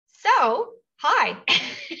So, hi.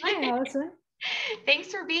 Hi, Allison. Thanks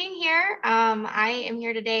for being here. I am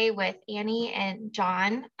here today with Annie and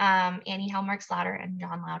John, Annie Helmericks-Louder and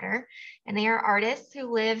John Louder, and they are artists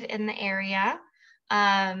who live in the area.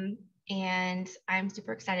 And I'm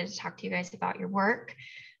super excited to talk to you guys about your work.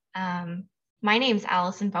 My name's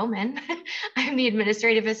Allison Bowman. I'm the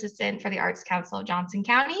administrative assistant for the Arts Council of Johnson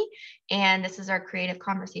County, and this is our Creative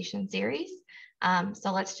Conversation series.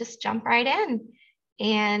 So let's just jump right in.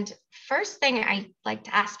 And first thing I like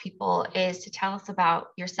to ask people is to tell us about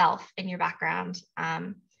yourself and your background.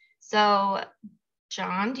 So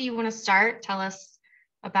John, do you want to start? Tell us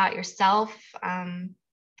about yourself, kind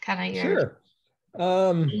of your... Sure.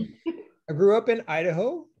 I grew up in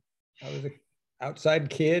Idaho. I was an outside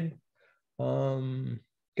kid.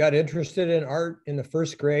 Got interested in art in the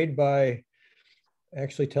first grade by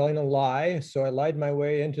actually telling a lie. So I lied my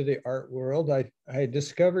way into the art world. I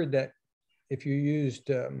discovered that if you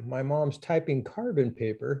used my mom's typing carbon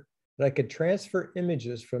paper, that I could transfer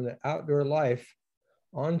images from the outdoor life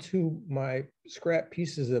onto my scrap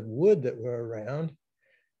pieces of wood that were around.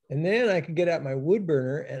 And then I could get out my wood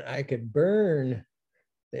burner and I could burn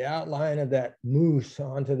the outline of that moose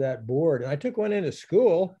onto that board. And I took one into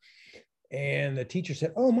school and the teacher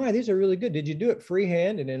said, "Oh my, these are really good. Did you do it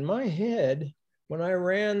freehand?" And in my head, when I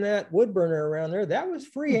ran that wood burner around there, that was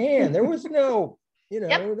freehand. There was no,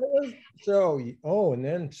 Yep. so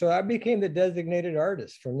I became the designated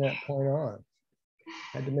artist from that point on.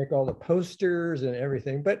 I had to make all the posters and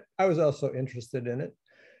everything, but I was also interested in it.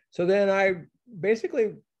 So then I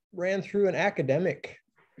basically ran through an academic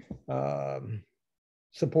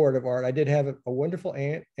support of art. I did have a wonderful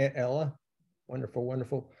aunt Ella,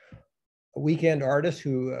 wonderful weekend artist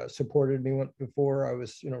who supported me before I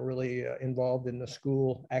was, really involved in the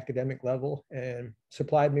school academic level, and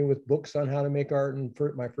supplied me with books on how to make art and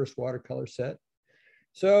for my first watercolor set.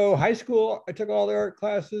 So high school, I took all the art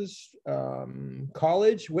classes.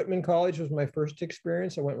 College, Whitman College was my first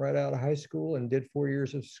experience. I went right out of high school and did 4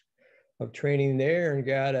 years of training there and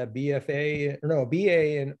got a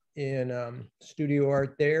BA in studio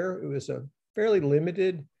art there. It was a fairly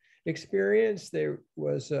limited experience. It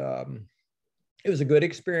was a good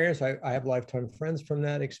experience. I have lifetime friends from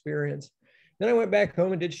that experience. Then I went back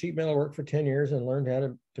home and did sheet metal work for 10 years and learned how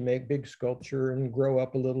to make big sculpture and grow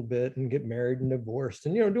up a little bit and get married and divorced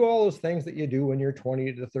and, do all those things that you do when you're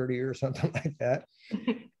 20 to 30 or something like that.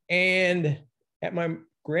 And at my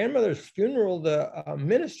grandmother's funeral, the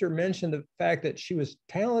minister mentioned the fact that she was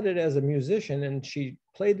talented as a musician and she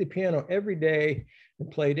played the piano every day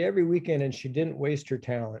and played every weekend, and she didn't waste her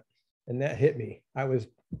talent. And that hit me. I was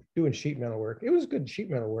doing sheet metal work. It was good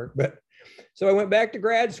sheet metal work, but so I went back to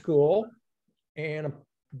grad school and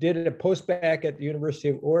did a post-bac at the University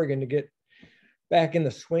of Oregon to get back in the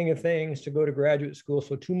swing of things to go to graduate school.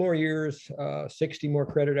 So 2 more years, 60 more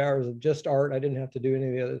credit hours of just art. I didn't have to do any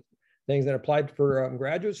of the other things. That applied for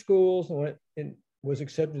graduate schools and went and was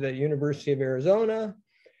accepted at University of Arizona,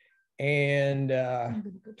 and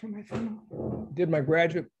did my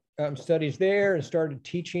graduate studies there and started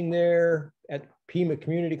teaching there at Pima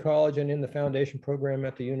Community College and in the foundation program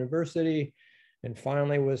at the university, and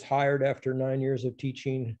finally was hired after 9 years of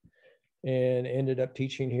teaching and ended up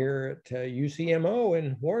teaching here at UCMO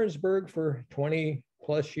in Warrensburg for 20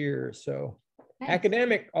 plus years. So nice.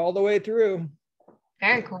 Academic all the way through.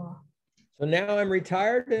 Very cool. So now I'm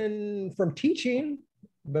retired and from teaching,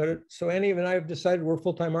 but so Annie and I have decided we're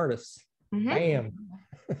full-time artists. Mm-hmm. I am.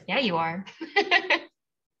 Yeah, you are.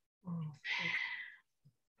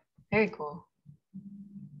 Very cool.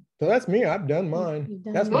 So that's me. I've done mine.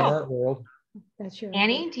 That's my art world. That's your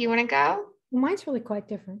Annie, do you want to go? Well, mine's really quite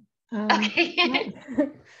different. Okay.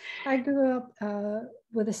 I grew up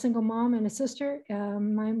with a single mom and a sister.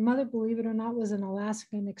 My mother, believe it or not, was an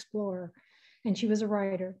Alaskan explorer, and she was a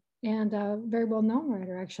writer, and a very well-known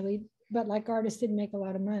writer, actually, but like artists, didn't make a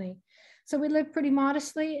lot of money. So we lived pretty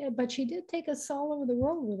modestly, but she did take us all over the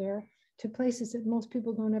world with her to places that most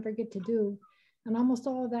people don't ever get to do. And almost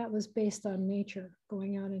all of that was based on nature,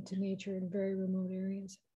 going out into nature in very remote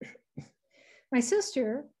areas. My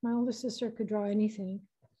sister, my older sister, could draw anything.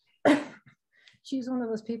 She's one of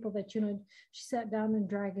those people that, she sat down in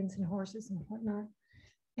dragons and horses and whatnot.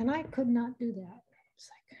 And I could not do that. It's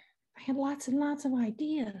like, I had lots and lots of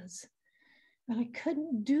ideas, but I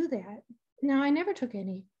couldn't do that. Now, I never took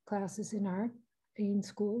any classes in art in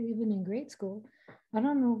school, even in grade school. I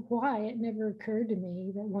don't know why it never occurred to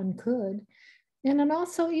me that one could. And then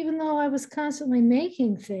also, even though I was constantly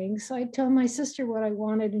making things, I'd tell my sister what I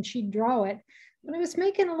wanted and she'd draw it. But I was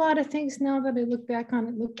making a lot of things, now that I look back on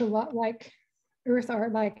it, looked a lot like earth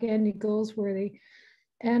art, like Andy Goldsworthy.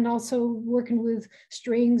 and also working with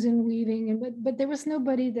strings and weaving. And but there was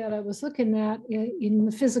nobody that I was looking at in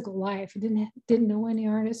the physical life. I didn't know any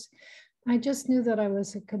artists. I just knew that I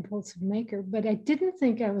was a compulsive maker, but I didn't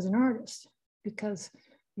think I was an artist because,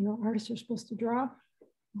 you know, artists are supposed to draw.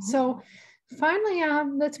 Mm-hmm. So finally,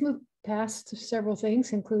 let's move past several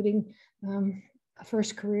things, including a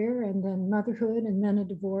first career and then motherhood and then a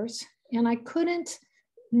divorce. And I couldn't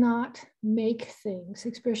not make things,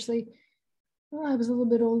 especially, well, I was a little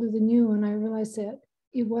bit older than you, and I realized that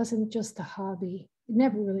it wasn't just a hobby. It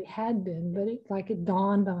never really had been, but it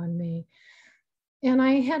dawned on me. And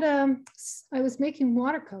I was making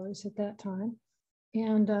watercolors at that time.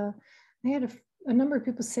 And I had a number of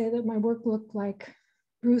people say that my work looked like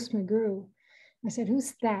Bruce McGrew. I said,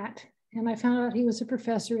 who's that? And I found out he was a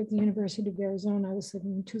professor at the University of Arizona. I was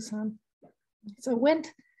living in Tucson. So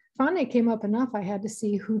finally it came up enough, I had to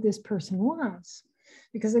see who this person was.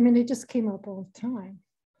 Because, I mean, it just came up all the time.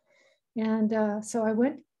 And so I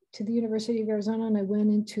went to the University of Arizona and I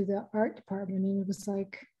went into the art department, and it was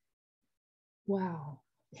like, wow,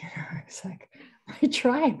 you know, it's like my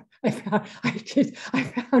tribe. I found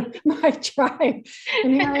my tribe,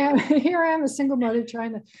 and here I am, a single mother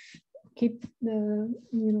trying to keep the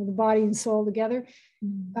body and soul together,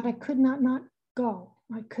 but I could not go.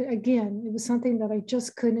 It was something that I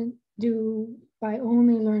just couldn't do by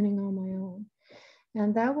only learning on my own,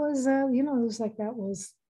 and that was, it was like that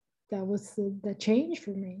was the change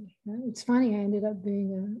for me. It's funny, I ended up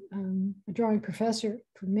being a drawing professor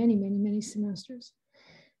for many, many, many semesters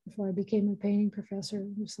before I became a painting professor.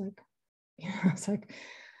 It was like, it's like,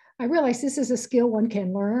 I realized this is a skill one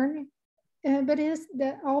can learn, but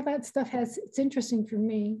all that stuff it's interesting for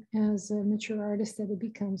me as a mature artist that it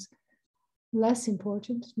becomes less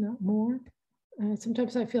important, not more.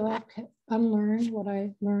 Sometimes I feel I have to unlearn what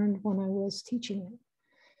I learned when I was teaching it.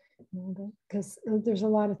 Because there's a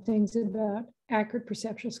lot of things about accurate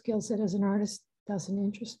perceptual skills that as an artist doesn't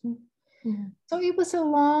interest me. Mm-hmm. So it was a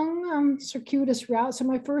long, circuitous route. So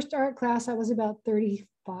my first art class, I was about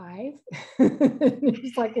 35. It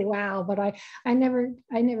was like, wow, but I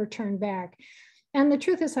never turned back. And the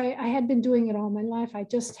truth is, I had been doing it all my life. I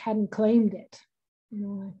just hadn't claimed it.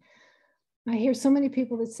 I hear so many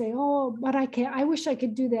people that say, "Oh, but I can't. I wish I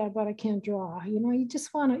could do that, but I can't draw." You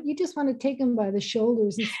just want to take them by the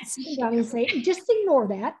shoulders and sit them down and say, "Just ignore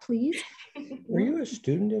that, please." Were you a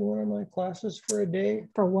student in one of my classes for a day?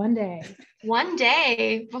 For one day. One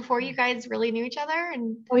day before you guys really knew each other,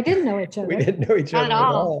 and we didn't know each other. We didn't know each other at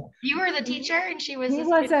all. You were the teacher, and he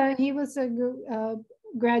was a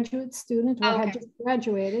graduate student who had just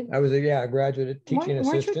graduated. I was a graduate teaching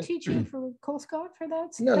assistant. Weren't you teaching for Colescott for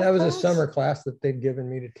that? No, that was a summer class that they'd given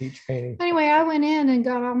me to teach painting. Anyway, I went in and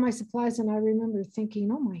got all my supplies, and I remember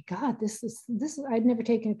thinking, "Oh my God, this is." I'd never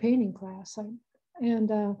taken a painting class,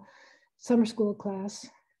 and summer school class,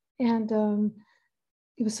 and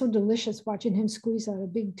it was so delicious watching him squeeze out a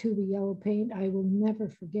big tube of yellow paint. I will never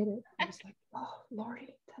forget it. I was like, "Oh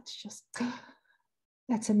Lordy,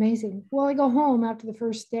 that's amazing." Well, I go home after the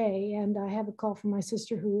first day, and I have a call from my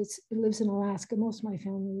sister who lives in Alaska. Most of my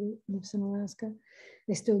family lives in Alaska.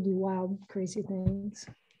 They still do wild, crazy things.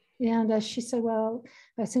 And she said, "Well,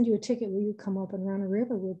 if I send you a ticket, will you come up and run a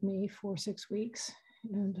river with me for 6 weeks?"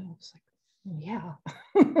 And I was like, yeah.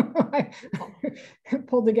 I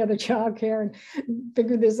pulled together childcare and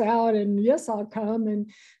figured this out, and yes, I'll come.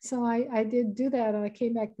 And so I did do that. And I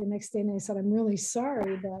came back the next day and I said, "I'm really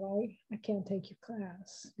sorry that I can't take your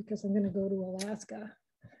class because I'm going to go to Alaska."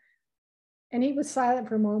 And he was silent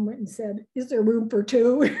for a moment and said, "Is there room for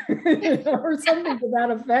two?" or something to that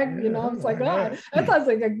effect. I was like, "Oh, that sounds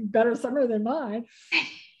like a better summer than mine."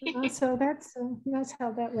 So that's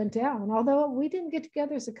how that went down. Although we didn't get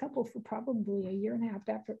together as a couple for probably a year and a half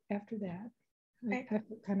after that. Right. I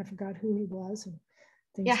kind of forgot who he was and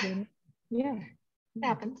things. It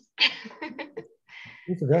happens.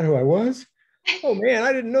 You forgot who I was? Oh man,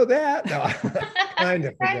 I didn't know that. No, kind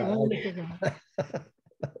of forgot.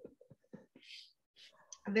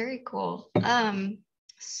 Very cool.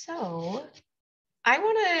 So I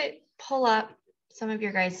want to pull up some of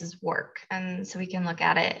your guys' work, and so we can look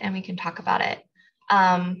at it and we can talk about it.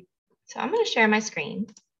 So I'm going to share my screen,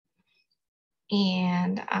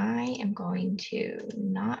 and I am going to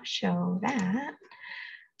not show that.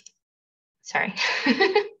 Sorry.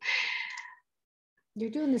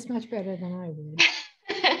 You're doing this much better than I would.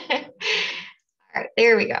 All right,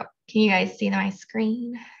 there we go. Can you guys see my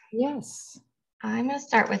screen? Yes. I'm going to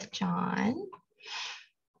start with John.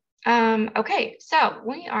 Okay, so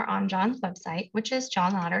we are on John's website, which is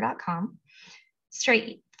johnlouder.com.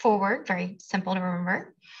 Straightforward, very simple to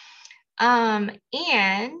remember. And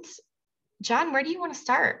John, where do you want to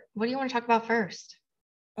start? What do you want to talk about first?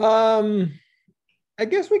 I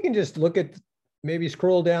guess we can just look at, maybe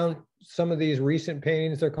scroll down some of these recent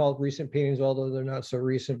paintings. They're called recent paintings, although they're not so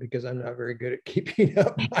recent because I'm not very good at keeping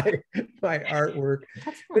up my artwork.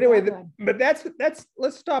 But anyway,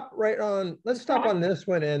 let's stop on this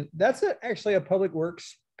one. And that's actually a public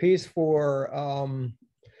works piece for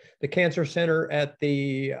the Cancer Center at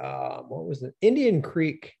the, what was it? Indian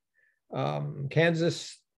Creek,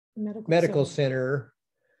 Kansas Medical Center.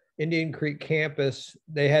 Indian Creek campus.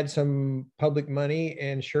 They had some public money,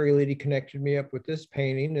 and Sherry Liddy connected me up with this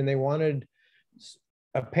painting, and they wanted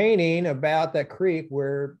a painting about that creek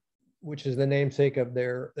which is the namesake of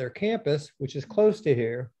their campus, which is close to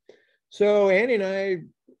here. So Annie and I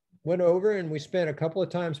went over and we spent a couple of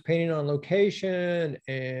times painting on location,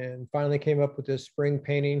 and finally came up with this spring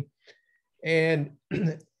painting. And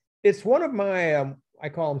it's one of my, I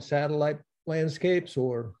call them satellite landscapes,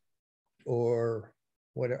 or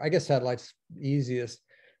whatever. I guess satellite's easiest,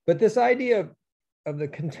 but this idea of the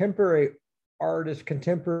contemporary artist,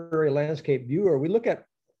 contemporary landscape viewer, we look at,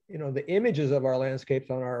 the images of our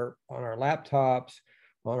landscapes on our laptops,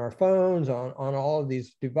 on our phones, on all of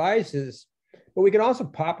these devices, but we can also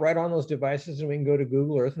pop right on those devices and we can go to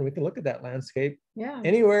Google Earth and we can look at that landscape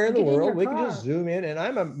anywhere in the world. We can just zoom in, and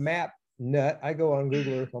I'm a map nut. I go on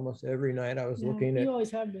Google Earth almost every night. I was looking at, you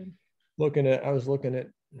always have been. I was looking at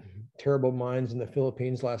terrible mines in the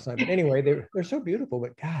Philippines last night. But anyway, they're so beautiful.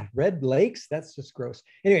 But God, red lakes, that's just gross.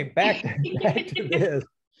 Anyway, back to this.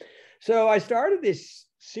 So I started this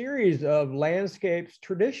series of landscapes,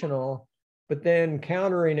 traditional, but then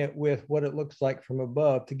countering it with what it looks like from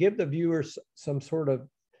above to give the viewers some sort of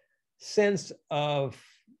sense of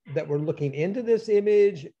that we're looking into this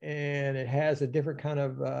image, and it has a different kind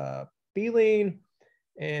of feeling.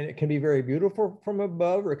 And it can be very beautiful from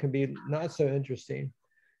above, or it can be not so interesting.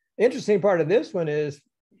 The interesting part of this one is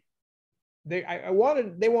they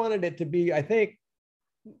wanted it to be, I think,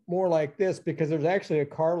 more like this, because there's actually a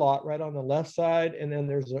car lot right on the left side, and then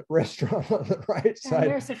there's a restaurant on the right side.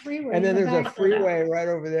 And there's a freeway. And then there's a freeway right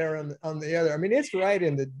over there on the other. I mean, it's right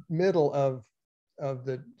in the middle of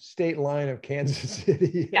the state line of Kansas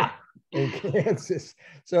City and Kansas.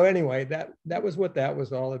 So anyway, that was what that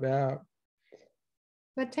was all about.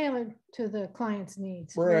 But tailored to the client's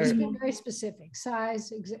needs. Right. Very specific,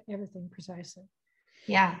 size, everything precisely.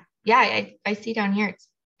 Yeah. I see down here, it's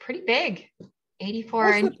pretty big, 84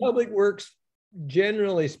 Most inches. of the public works,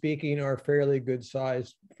 generally speaking, are fairly good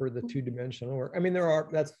size for the two-dimensional work. I mean,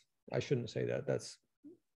 I shouldn't say that. That's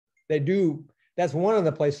one of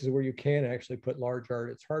the places where you can actually put large art.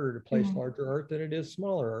 It's harder to place larger art than it is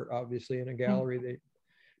smaller art. Obviously, in a gallery,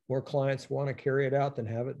 more clients want to carry it out than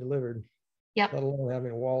have it delivered. Yep. Let alone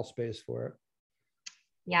having wall space for it.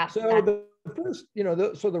 Yeah. So the first,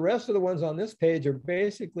 so the rest of the ones on this page are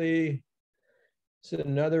basically, it's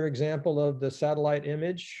another example of the satellite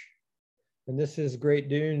image. And this is Great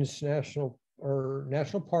Dunes National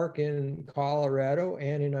Park in Colorado.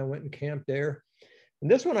 Annie and I went and camped there.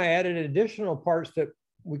 And this one I added additional parts that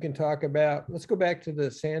we can talk about. Let's go back to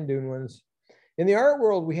the sand dune ones. In the art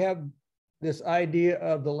world, we have this idea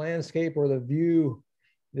of the landscape or the view,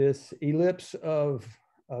 this ellipse of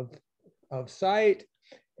sight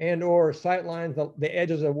and or sight lines, the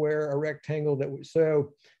edges of where a rectangle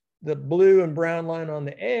so the blue and brown line on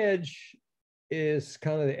the edge is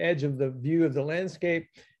kind of the edge of the view of the landscape,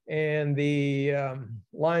 and the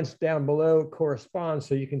lines down below correspond,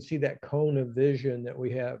 so you can see that cone of vision that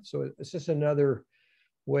we have. So it's just another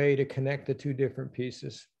way to connect the two different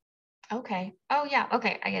pieces. Okay. Oh yeah.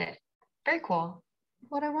 Okay. I get it. Very cool.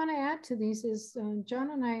 What I want to add to these is John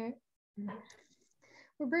and I,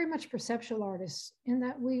 we're very much perceptual artists in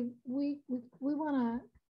that we want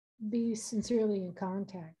to be sincerely in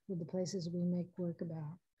contact with the places we make work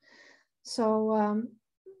about. So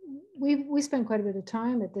we spent quite a bit of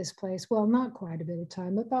time at this place. Well, not quite a bit of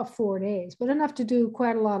time, about 4 days, but enough to do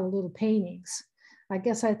quite a lot of little paintings. I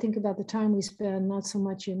guess I think about the time we spend, not so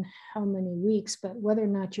much in how many weeks, but whether or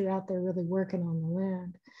not you're out there really working on the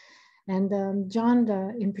land. And John,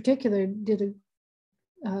 in particular,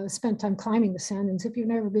 spent time climbing the sand dunes. If you've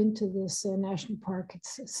never been to this national park,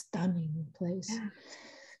 it's a stunning place.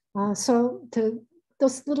 Yeah. So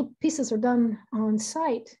those little pieces are done on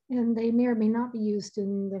site, and they may or may not be used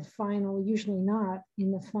in the final, usually not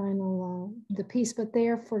in the final, the piece, but they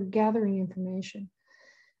are for gathering information.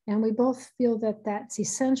 And we both feel that that's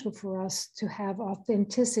essential for us to have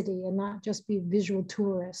authenticity and not just be visual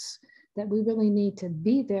tourists, that we really need to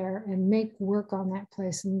be there and make work on that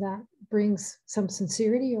place. And that brings some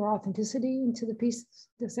sincerity or authenticity into the piece.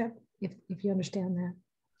 Does that, if you understand that?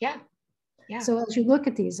 Yeah. Yeah. So as you look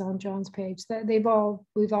at these on John's page, that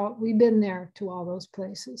we've been there to all those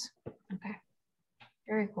places. Okay.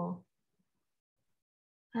 Very cool.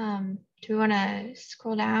 Do we want to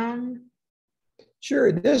scroll down?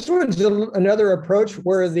 Sure. This one's another approach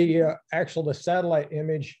where the satellite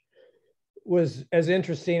image was as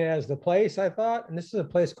interesting as the place, I thought. And this is a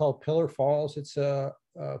place called Pillar Falls. It's a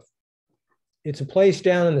place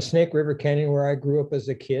down in the Snake River Canyon where I grew up as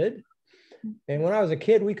a kid. And when I was a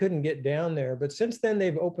kid, we couldn't get down there. But since then,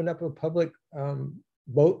 they've opened up a public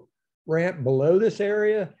boat ramp below this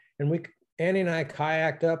area. And Annie and I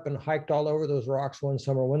kayaked up and hiked all over those rocks one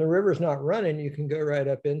summer. When the river's not running, you can go right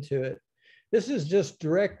up into it. This is just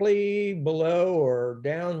directly below or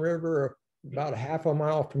downriver, about a half a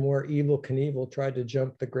mile from where Evel Knievel tried to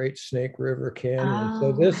jump the Great Snake River Canyon.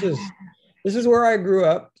 So this is where I grew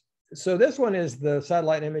up. So this one is the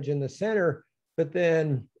satellite image in the center, but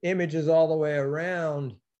then images all the way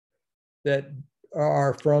around that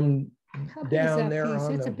are from down there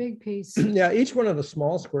on it's a big piece. Yeah, each one of the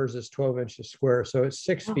small squares is 12 inches square, so it's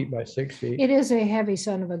 6 feet by 6 feet. It is a heavy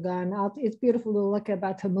son of a gun. It's beautiful to look at,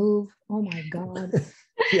 about to move. Oh my God.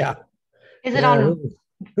 Yeah. Is it on?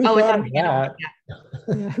 Who thought of that?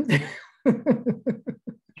 Yeah.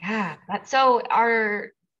 Yeah. So are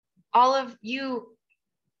all of you,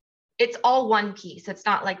 it's all one piece. It's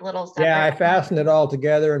not like little separate. Yeah, I fastened it all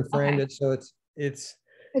together and framed it, so it's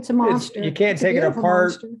a monster. You can't take it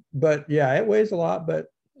apart, monster. But yeah, it weighs a lot, but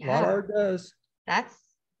a lot of art does. That's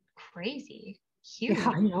crazy. Huge. Yeah,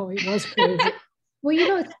 I know, it was crazy.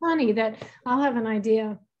 Well, it's funny that I'll have an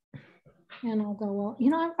idea and I'll go,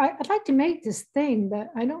 well, I'd like to make this thing, but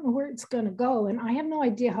I don't know where it's going to go. And I have no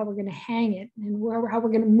idea how we're going to hang it and how we're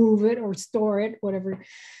going to move it or store it, whatever.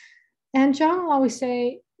 And John will always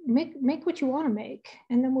say, make what you want to make,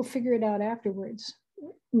 and then we'll figure it out afterwards.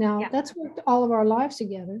 Now, that's worked all of our lives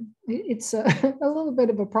together. It's a little bit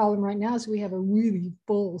of a problem right now, so we have a really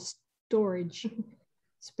full storage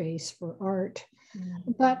space for art.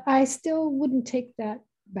 But I still wouldn't take that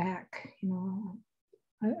back.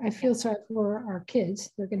 I feel sorry for our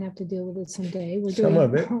kids. They're going to have to deal with it someday. We're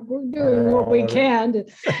doing what we can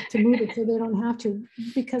to move it so they don't have to,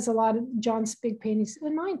 because a lot of John's big paintings,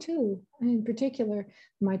 and mine too, in particular,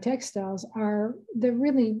 my textiles they're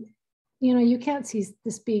really, you can't see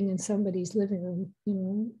this being in somebody's living room,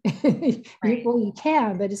 Right. Well, you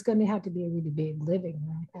can, but it's going to have to be a really big living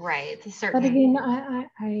room. Right. But again,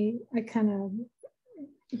 I kind of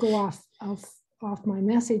go off my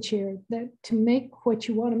message here, that to make what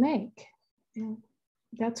you want to make,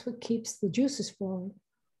 that's what keeps the juices flowing.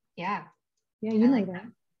 Yeah. Yeah, you know that.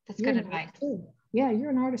 That's good advice. Yeah, you're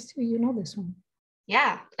an artist too. You know this one.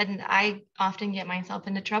 Yeah. And I often get myself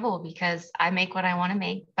into trouble because I make what I want to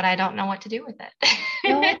make, but I don't know what to do with it.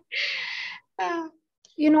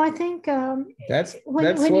 I think that's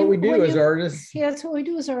what we do as artists. Yeah, that's what we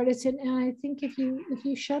do as artists. And I think if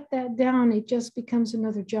you shut that down, it just becomes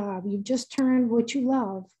another job. You've just turned what you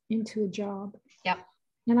love into a job. Yep.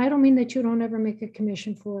 And I don't mean that you don't ever make a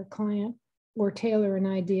commission for a client or tailor an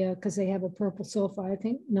idea because they have a purple sofa. I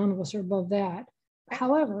think none of us are above that.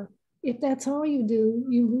 However, if that's all you do,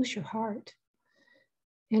 you lose your heart.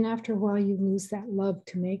 And after a while, you lose that love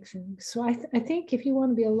to make things. So I think if you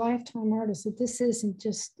want to be a lifetime artist, that this isn't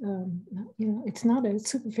just, it's not a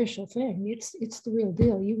superficial thing. It's the real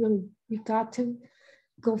deal. You've got to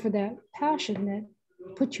go for that passion that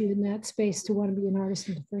puts you in that space to want to be an artist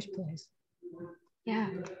in the first place. Yeah.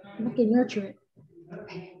 You have to nurture it.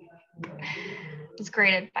 It's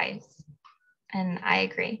great advice. And I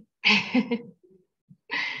agree.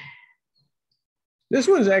 This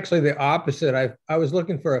one's actually the opposite. I was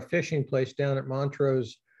looking for a fishing place down at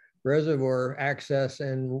Montrose Reservoir access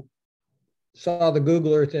and saw the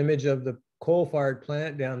Google Earth image of the coal-fired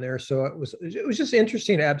plant down there. So it was just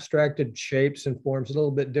interesting, abstracted shapes and forms, a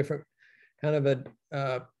little bit different kind of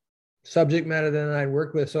a subject matter than I'd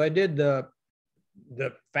worked with. So I did the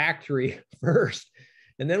factory first,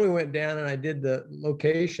 and then we went down and I did the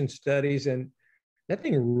location studies, and that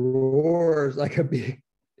thing roars like a big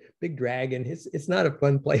dragon. It's not a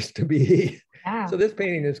fun place to be. Yeah. So this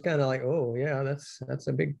painting is kind of like, oh yeah, that's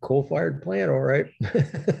a big coal-fired plant, all right.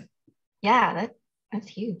 Yeah, that's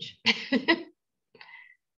huge.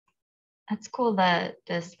 That's cool. The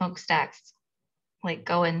smokestacks like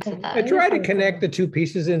go into the. I try to connect the two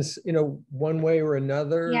pieces in one way or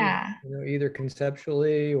another. Yeah. Either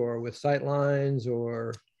conceptually or with sight lines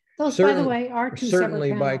or. Those, by the way, are two certainly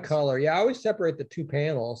separate by panels. color. Yeah, I always separate the two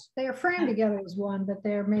panels. They are framed together as one, but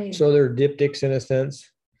they're made. So they're diptychs in a sense.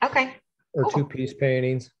 Okay. Or Cool. two-piece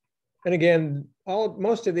paintings. And again,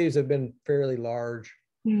 most of these have been fairly large,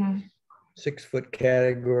 6-foot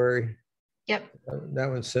category. Yep. That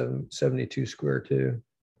one's 72 square too.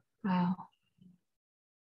 Wow.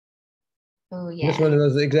 Oh yeah. This one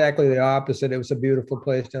was exactly the opposite. It was a beautiful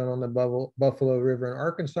place down on the Buffalo River in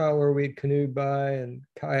Arkansas where we'd canoed by and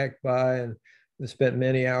kayaked by, and we spent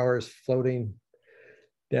many hours floating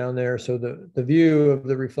down there. So the view of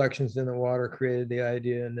the reflections in the water created the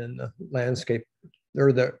idea, and then the landscape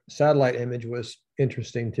or the satellite image was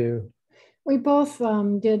interesting too. We both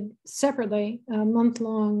did separately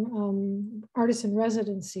month-long artisan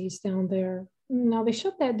residencies down there. Now they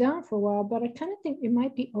shut that down for a while, but I kind of think it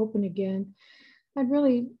might be open again. I'd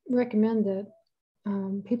really recommend that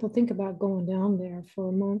people think about going down there for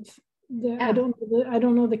a month. I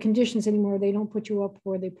don't know the conditions anymore. They don't put you up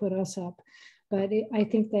where they put us up, but I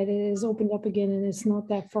think that it is opened up again, and it's not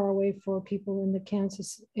that far away for people in the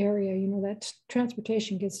Kansas area. You know, that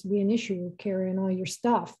transportation gets to be an issue carrying all your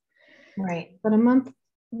stuff. Right. But a month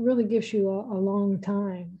really gives you a long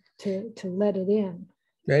time to let it in.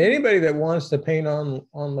 Now, anybody that wants to paint on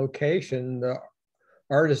location, the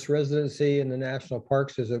artist residency in the national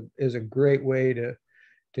parks is a great way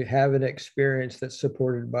to have an experience that's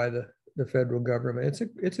supported by the federal government.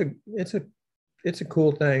 It's a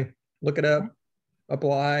cool thing. Look it up,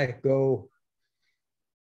 apply, go.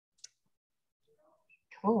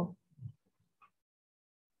 Cool.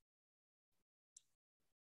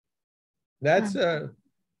 That's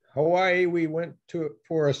Hawaii. We went to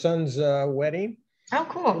for a son's wedding. Oh,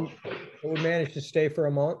 cool. We managed to stay for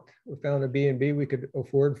a month. We found a B&B we could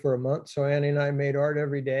afford for a month. So Annie and I made art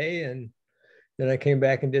every day, and then I came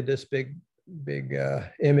back and did this big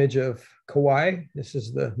image of Kauai. This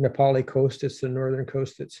is the Nepali coast. It's the northern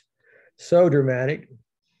coast. It's so dramatic.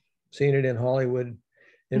 Seen it in Hollywood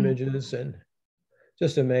images, and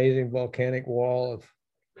just amazing volcanic wall of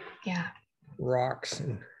rocks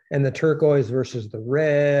and the turquoise versus the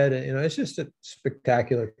red. And, you know, it's just a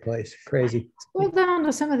spectacular place. Crazy. Scroll down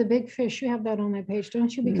to some of the big fish. You have that on that page,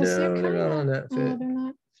 don't you? Because no, they're not on that. They're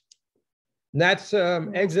not. And that's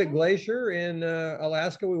Exit Glacier in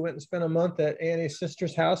Alaska. We went and spent a month at Annie's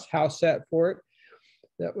sister's house sat for it.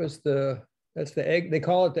 That's the egg. They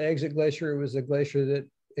call it the Exit Glacier. It was a glacier that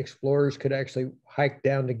explorers could actually hike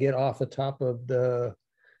down to get off the top of the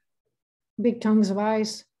big tongues of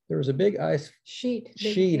ice. There was a big ice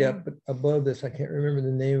sheet up above this. I can't remember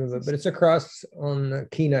the name of it, but it's across on the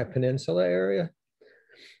Kenai Peninsula area.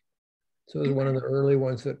 So it was one of the early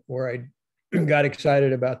ones where I got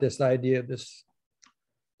excited about this idea of this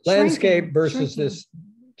landscape versus this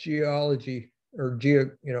geology or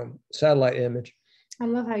satellite image. I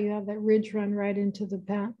love how you have that ridge run right into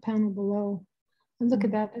the panel below. And look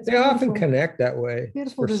at that. They often connect that way.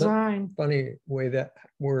 Beautiful design. Funny way that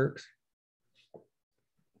works.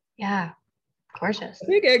 Yeah, gorgeous. I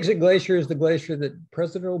think Exit Glacier is the glacier that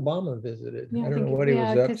President Obama visited. Yeah, I don't know what he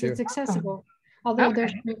was up to. It's accessible. Although they're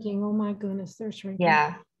shrinking. Oh my goodness, they're shrinking.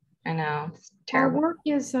 Yeah, I know. It's terrible. Our work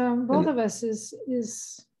is, both of us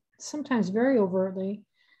is sometimes very overtly,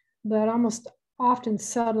 but almost often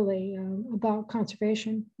subtly about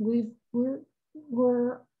conservation. We're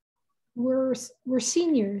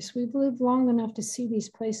seniors. We've lived long enough to see these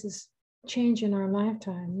places change in our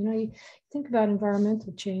lifetime. You know, you think about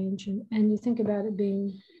environmental change and you think about it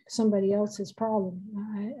being somebody else's problem.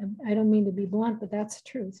 I don't mean to be blunt, but that's the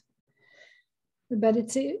truth. But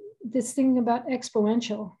it's this thing about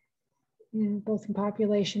exponential, you know, both in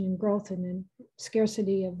population and growth and in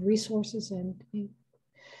scarcity of resources and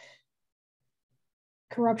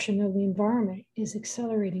corruption of the environment is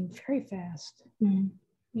accelerating very fast. Mm-hmm.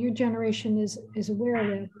 Your generation is aware of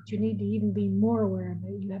that, but you need to even be more aware of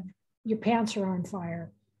it. Your pants are on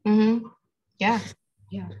fire. Mm-hmm. Yeah.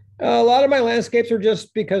 Yeah. A lot of my landscapes are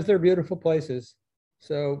just because they're beautiful places.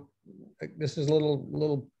 So this is a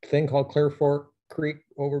little thing called Clear Fork Creek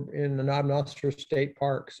over in the Knob Nostra State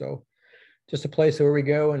Park. So just a place where we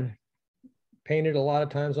go and paint it a lot of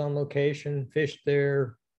times on location, fish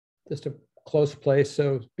there, just a close place.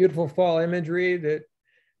 So beautiful fall imagery that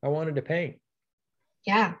I wanted to paint.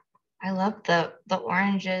 Yeah. I love the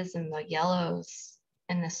oranges and the yellows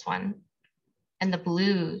in this one and the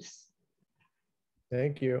blues.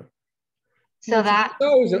 Thank you. So that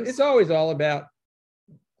it's always all about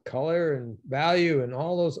color and value and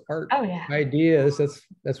all those art ideas.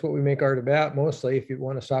 That's what we make art about mostly, if you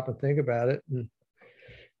want to stop and think about it,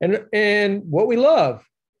 and what we love.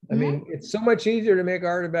 I mean, it's so much easier to make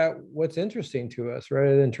art about what's interesting to us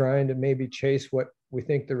rather than trying to maybe chase what we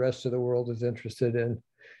think the rest of the world is interested in.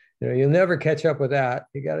 You know, you'll never catch up with that.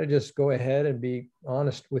 You got to just go ahead and be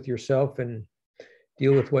honest with yourself and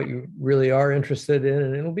deal with what you really are interested in,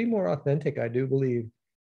 and it'll be more authentic, I do believe.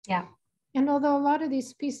 Yeah. And although a lot of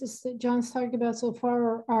these pieces that John's talked about so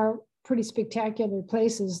far are pretty spectacular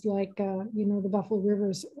places like, the Buffalo River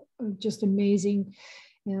is just amazing.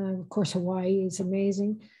 And of course, Hawaii is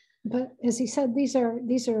amazing. But as he said, these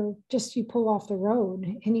are just, you pull off the road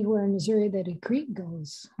anywhere in Missouri that a creek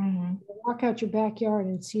goes. Mm-hmm. Walk out your backyard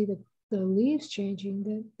and see the leaves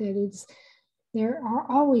changing. There are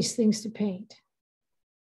always things to paint,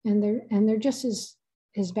 and they're just as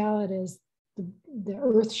valid as the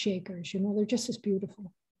earth shakers. They're just as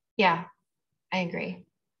beautiful. Yeah, I agree.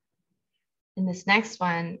 And this next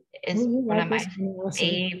one is one of my favorites.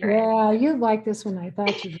 Yeah, you like this one. I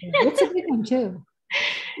thought you did. It's a big one too.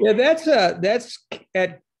 Yeah, that's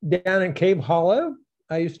down in Cave Hollow.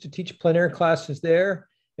 I used to teach plein air classes there,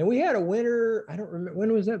 and we had a winter. I don't remember,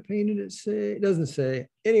 when was that painted? It doesn't say.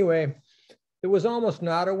 Anyway, it was almost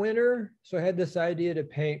not a winter, so I had this idea to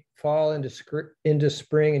paint fall into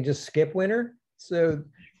spring and just skip winter. So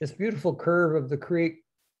this beautiful curve of the creek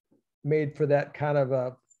made for that kind of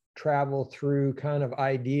a travel through kind of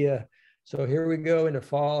idea. So here we go into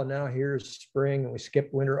fall, and now here's spring, and we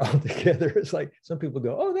skip winter altogether. It's like some people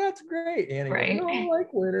go, "Oh, that's great," and right. I don't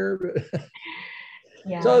like winter. But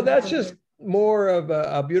yeah. So that's just more of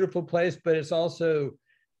a beautiful place, but it's also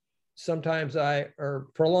sometimes for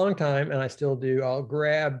a long time, and I still do, I'll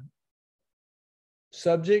grab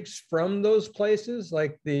subjects from those places,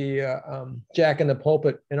 like the Jack in the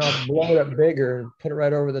Pulpit, and I'll blow it up bigger and put it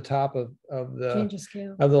right over the top of the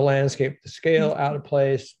landscape. The scale out of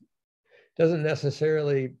place doesn't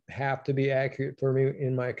necessarily have to be accurate for me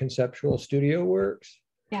in my conceptual studio works.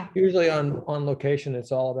 Yeah. Usually on location,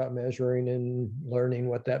 it's all about measuring and learning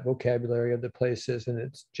what that vocabulary of the place is, and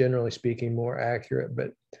it's generally speaking more accurate.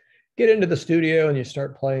 But get into the studio and you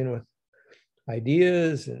start playing with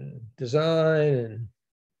ideas and design and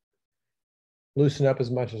loosen up as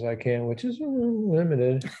much as I can, which is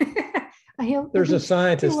limited. There's a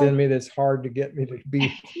scientist in me that's hard to get me to be.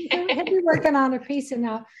 He'll be working on a piece, and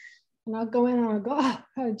I'll go in and I'll go,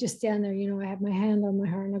 I'll just stand there, I have my hand on my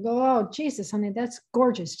heart, and I'll go, "Oh, Jesus, honey, that's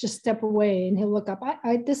gorgeous. Just step away." And he'll look up.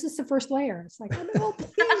 This is the first layer. It's like, "Oh,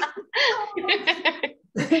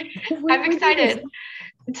 I'm excited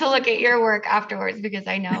to look at your work afterwards, because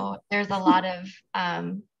I know there's a lot of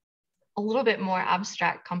a little bit more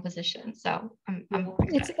abstract composition. So I'm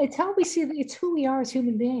it's how we see it's who we are as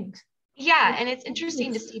human beings. Yeah, and it's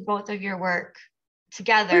interesting to see both of your work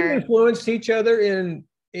together. We've influenced each other in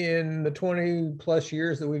the 20 plus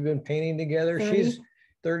years that we've been painting together. 30. She's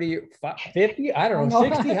 30, 50, I don't know,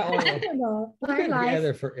 60. How long? I don't know. We've been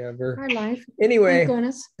together forever. Our life. Anyway,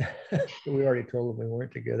 we already told them we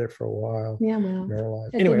weren't together for a while. Yeah, well.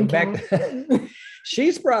 Anyway, back.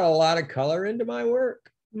 She's brought a lot of color into my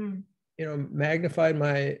work. Mm. Magnified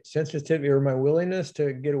my sensitivity or my willingness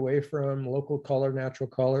to get away from local color, natural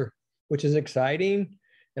color, which is exciting.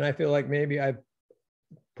 And I feel like maybe I've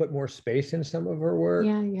put more space in some of her work.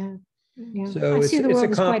 Yeah. So it's a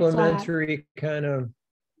complementary kind of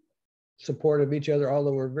support of each other,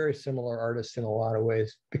 although we're very similar artists in a lot of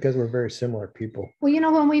ways because we're very similar people.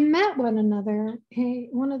 Well, when we met one another,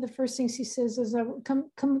 one of the first things he says is,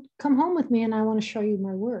 come home with me and I want to show you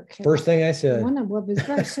my work. First thing I said. It was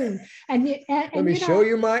very soon. And let me show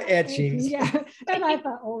you my etchings. Yeah. And I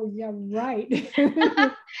thought, oh yeah, right.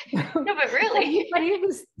 No, but really.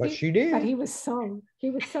 But she did. But he was so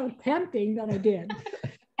tempting that I did.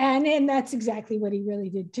 And that's exactly what he really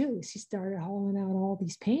did too. Is he started hauling out all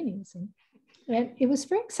these paintings, and it was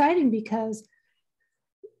very exciting because,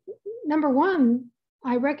 number one,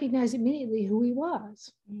 I recognized immediately who he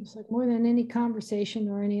was. It's like more than any conversation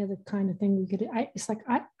or any other kind of thing we could. It's like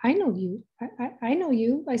I know you. I know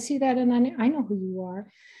you. I see that, and I know who you are.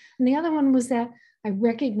 And the other one was that I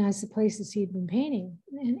recognized the places he'd been painting.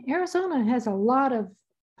 And Arizona has a lot of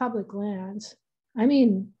public lands. I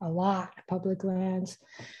mean, a lot of public lands.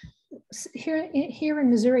 Here in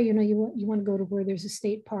Missouri, you want to go to where there's a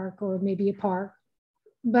state park or maybe a park,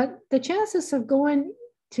 but the chances of going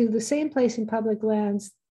to the same place in public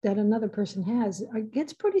lands that another person has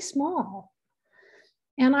gets pretty small.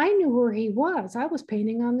 And I knew where he was. I was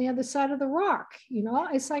painting on the other side of the rock.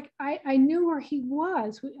 It's like I knew where he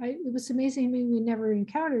was. It was amazing to me we never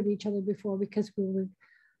encountered each other before because we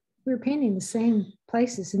were painting the same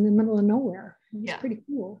places in the middle of nowhere. It was pretty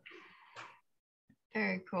cool.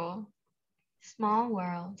 Very cool. Small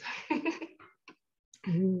world.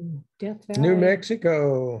 Ooh, Death Valley. New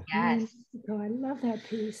Mexico. Yes. I love that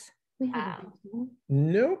piece.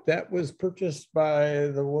 Nope, that was purchased by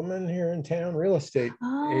the woman here in town, real estate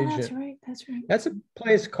agent. That's right. That's a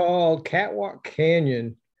place called Catwalk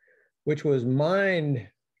Canyon, which was mined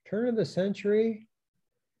turn of the century.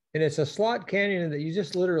 and it's a slot canyon that you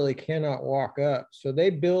just literally cannot walk up. So they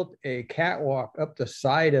built a catwalk up the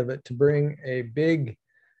side of it to bring a big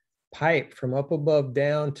pipe from up above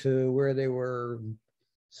down to where they were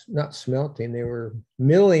not smelting, they were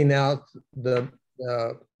milling out the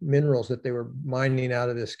minerals that they were mining out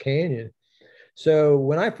of this canyon. So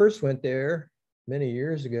when I first went there many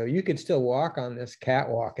years ago, you could still walk on this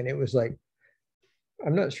catwalk, and it was like,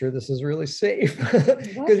 I'm not sure this is really safe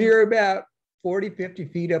because you're about 40, 50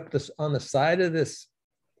 feet up this on the side of this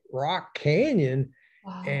rock canyon.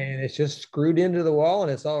 Wow. And it's just screwed into the wall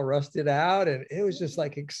and it's all rusted out. And it was just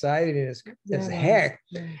like exciting as heck.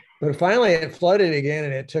 Yeah. But finally it flooded again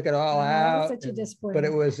and it took it all out. Such a disappointment.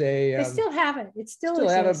 But it was a... they still have it. It still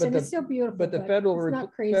exists, and it's still beautiful. But the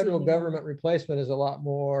federal government replacement is a lot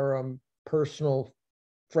more personal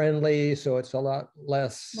friendly, so it's a lot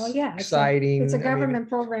less exciting. It's a government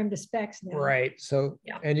program to specs now. Right. So,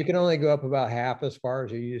 and you can only go up about half as far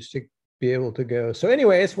as you used to be able to go. So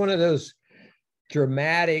anyway, it's one of those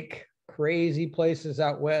dramatic, crazy places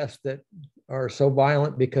out west that are so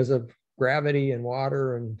violent because of gravity and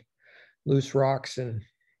water and loose rocks, and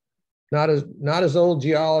not as old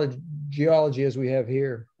geology as we have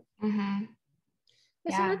here. Mm-hmm.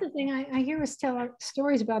 That's another thing I hear us tell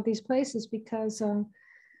stories about these places, because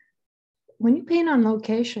when you paint on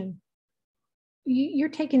location, you're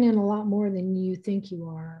taking in a lot more than you think you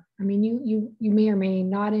are. I mean, you may or may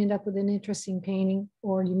not end up with an interesting painting,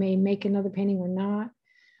 or you may make another painting or not.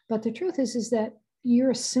 But the truth is that you're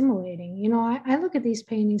assimilating. You know, I look at these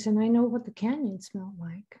paintings and I know what the canyon smelled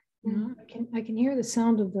like. You know, I can hear the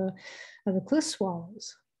sound of the cliff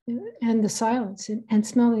swallows and the silence, and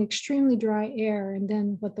smell the extremely dry air, and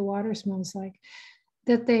then what the water smells like.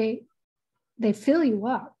 That they fill you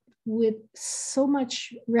up with so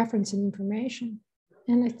much reference and information.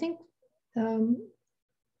 And I think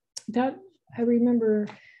that I remember,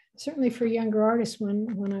 certainly for younger artists,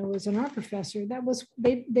 when I was an art professor, that was,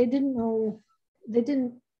 they didn't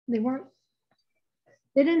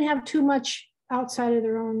have too much outside of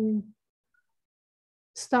their own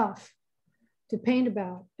stuff to paint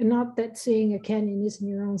about. And not that seeing a canyon isn't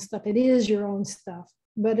your own stuff, it is your own stuff,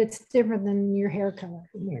 but it's different than your hair color.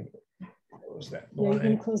 Close that blind. Yeah,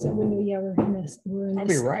 you're gonna close that window. Yeah, we're in this I'll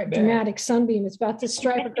be right back. Dramatic sunbeam. It's about to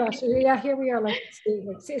stripe across. Yeah, here we are. Like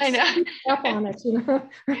it's I know. Up on us, you know.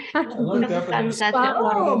 I looked up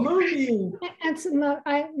and moving. And so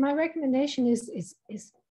my recommendation is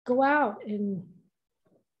go out and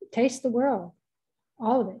taste the world,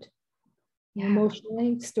 all of it,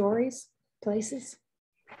 emotionally, stories, places.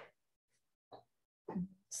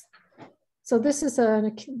 So this is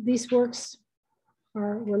these works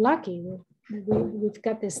we're lucky. We've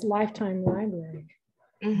got this lifetime library.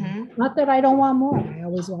 Mm-hmm. Not that I don't want more. I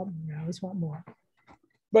always want more.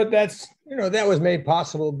 But that's, that was made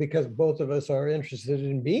possible because both of us are interested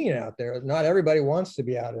in being out there. Not everybody wants to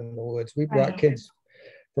be out in the woods. We brought kids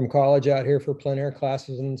from college out here for plein air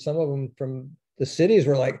classes, and some of them from the cities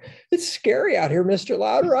were like, "It's scary out here, Mr.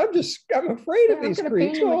 Louder. I'm afraid of these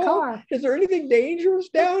creatures. Is there anything dangerous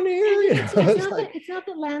down here?" It's not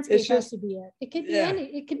that landscape has to be it. It could be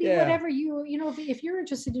it could be whatever if you're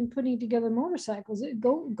interested in putting together motorcycles,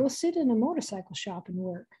 go sit in a motorcycle shop and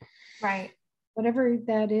work. Right. Whatever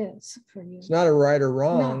that is for you. It's not a right or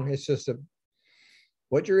wrong. No. It's just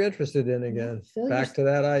what you're interested in again. Back to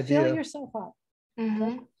that idea. Fill yourself up.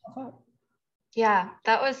 Mm-hmm. Yeah,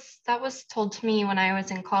 that was told to me when I was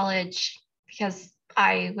in college, because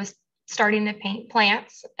I was starting to paint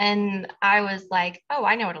plants, and I was like, "Oh,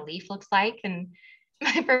 I know what a leaf looks like." And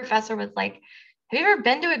my professor was like, "Have you ever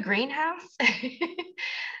been to a greenhouse?" I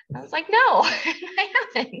was like, "No, I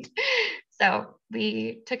haven't." So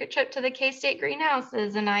we took a trip to the K-State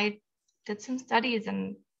greenhouses, and I did some studies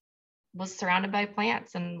and was surrounded by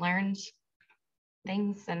plants and learned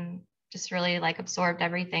things and just really absorbed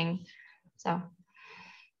everything. So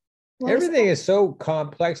everything is so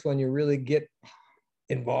complex when you really get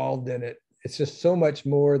involved in it. It's just so much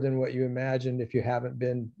more than what you imagined if you haven't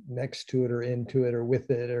been next to it or into it or with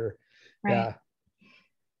it or right.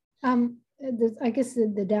 I guess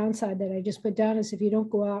the downside that I just put down is if you don't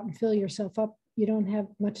go out and fill yourself up, you don't have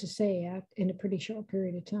much to say in a pretty short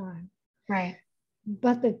period of time. Right.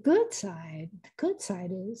 But the good side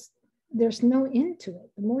is there's no end to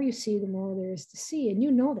it. The more you see, the more there is to see. And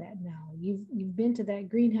you know that now. You've been to that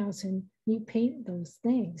greenhouse and you paint those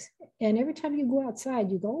things. And every time you go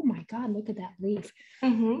outside, you go, "Oh my God, look at that leaf."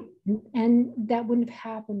 Mm-hmm. And that wouldn't have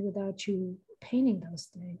happened without you painting those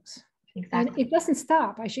things. Exactly. And it doesn't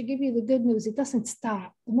stop. I should give you the good news. It doesn't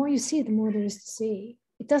stop. The more you see, the more there is to see.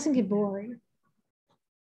 It doesn't get boring.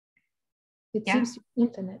 It seems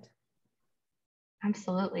infinite.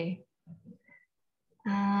 Absolutely.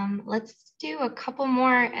 Let's do a couple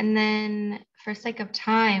more, and then for sake of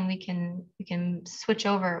time, we can switch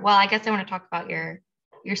over. Well, I guess I want to talk about your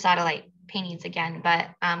satellite paintings again, but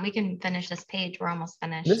we can finish this page. We're almost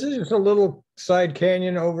finished. This is just a little side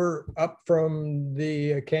canyon up from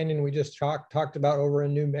the canyon we just talked about over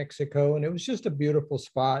in New Mexico, and it was just a beautiful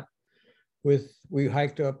spot. We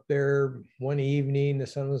hiked up there one evening, the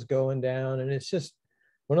sun was going down, and it's just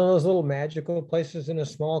one of those little magical places in a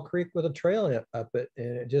small creek with a trail up it,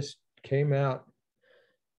 and it just came out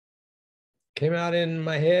in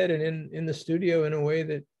my head and in the studio in a way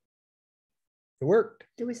that it worked.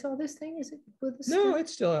 Do we sell this thing? Is it with the No,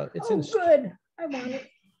 it's still out. It's good. I want it.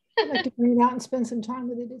 I'd like to bring it out and spend some time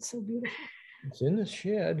with it. It's so beautiful. It's in the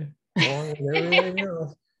shed along with everything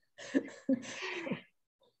else.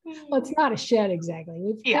 Well, it's not a shed exactly.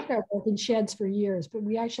 We've kept our work in sheds for years, but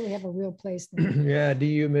we actually have a real place now. Yeah,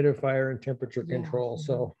 dehumidifier and temperature control.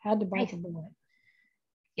 So had to bite the bullet.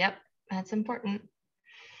 Yep, that's important.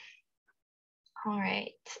 All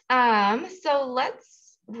right. So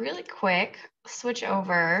let's really quick switch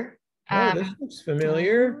over. This looks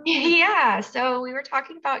familiar. Yeah. So we were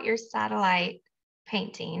talking about your satellite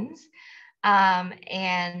paintings.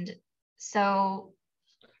 And so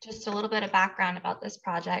just a little bit of background about this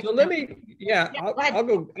project. So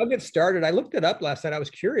I'll get started. I looked it up last night. I was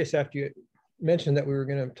curious after you mentioned that we were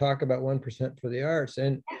going to talk about 1% for the arts.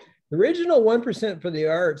 And the original 1% for the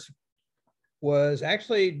arts was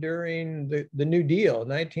actually during the New Deal,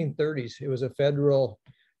 1930s. It was a federal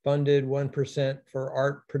funded 1% for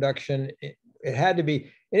art production. It had to be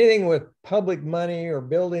anything with public money or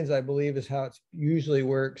buildings, I believe is how it usually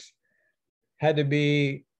works, had to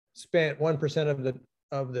be spent 1%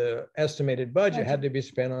 of the estimated budget had to be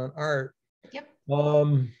spent on art. Yep.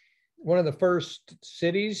 One of the first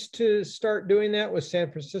cities to start doing that was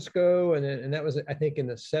San Francisco, and that was, I think, in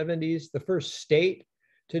the 70s. The first state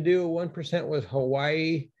to do 1% was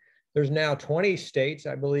Hawaii. There's now 20 states,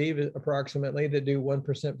 I believe, approximately, that do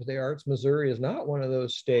 1% for the arts. Missouri is not one of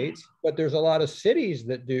those states, but there's a lot of cities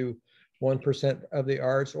that do 1% of the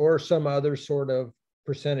arts or some other sort of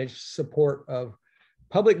percentage support of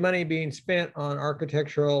public money being spent on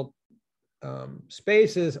architectural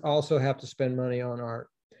spaces. Also have to spend money on art.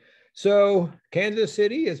 So Kansas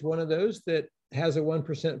City is one of those that has a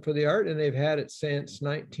 1% for the art, and they've had it since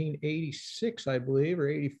 1986, I believe, or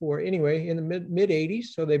 84. Anyway, in the mid 80s.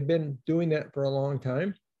 So they've been doing that for a long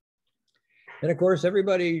time. And of course,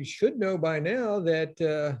 everybody should know by now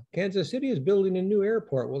that Kansas City is building a new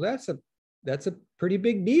airport. Well, that's a pretty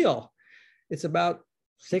big deal. It's about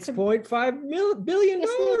 $6.5 billion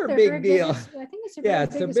big deal. I think it's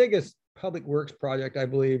it's the biggest public works project, I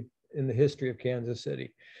believe, in the history of Kansas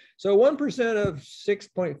City. So 1% of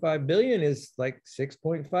 6.5 billion is like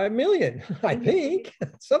 6.5 million, I think,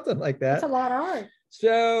 something like that. That's a lot of art.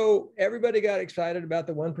 So everybody got excited about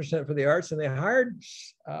the 1% for the arts, and they hired,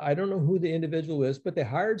 I don't know who the individual is, but they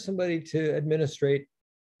hired somebody to administrate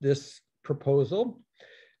this proposal,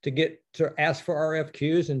 to ask for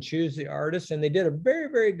RFQs and choose the artists. And they did a very,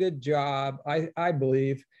 very good job, I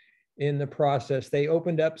believe, in the process. They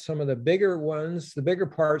opened up some of the bigger ones, the bigger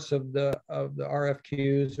parts of the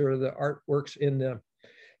RFQs or the artworks in the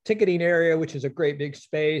ticketing area, which is a great big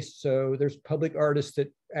space. So there's public artists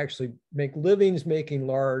that actually make livings making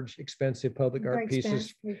large, expensive public art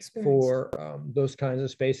pieces for those kinds of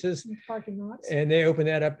spaces. Parking lots. And they opened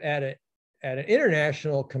that up at an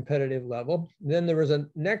international competitive level. Then there was a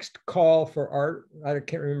next call for art. I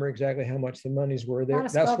can't remember exactly how much the monies were there.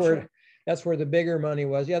 That's where the bigger money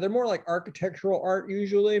was. Yeah, they're more like architectural art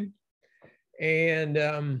usually. And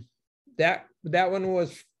that one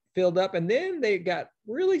was filled up. And then they got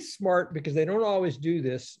really smart because they don't always do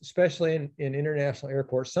this, especially in international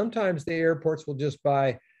airports. Sometimes the airports will just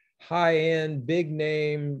buy high-end, big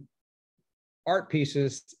name art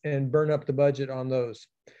pieces and burn up the budget on those.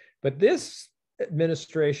 But this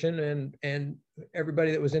administration and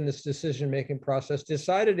everybody that was in this decision-making process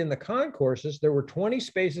decided in the concourses, there were 20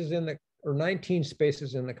 spaces 19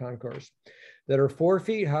 spaces in the concourse that are 4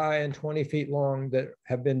 feet high and 20 feet long that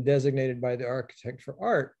have been designated by the architect for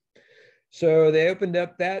art. So they opened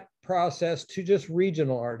up that process to just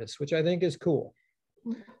regional artists, which I think is cool.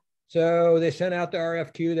 So they sent out the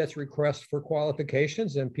RFQ, that's request for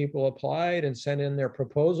qualifications, and people applied and sent in their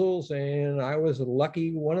proposals. And I was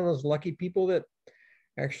one of those lucky people that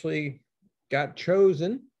actually got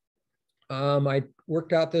chosen. I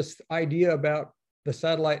worked out this idea about the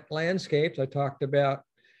satellite landscapes. I talked about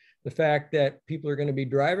the fact that people are going to be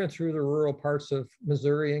driving through the rural parts of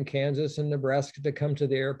Missouri and Kansas and Nebraska to come to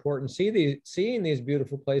the airport and seeing these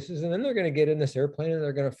beautiful places. And then they're going to get in this airplane and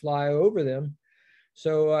they're going to fly over them.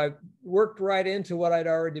 So I worked right into what I'd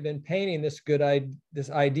already been painting. This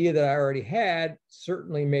idea that I already had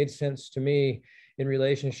certainly made sense to me in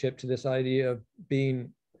relationship to this idea of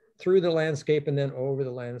being through the landscape and then over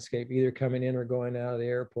the landscape, either coming in or going out of the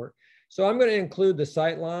airport. So I'm going to include the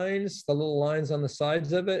sight lines, the little lines on the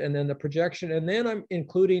sides of it, and then the projection. And then I'm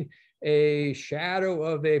including a shadow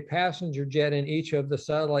of a passenger jet in each of the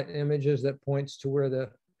satellite images that points to where the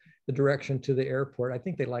direction to the airport. I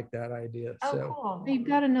think they like that idea. Oh, so cool. You've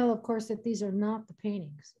got to know, of course, that these are not the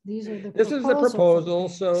paintings. These are the this is the proposal.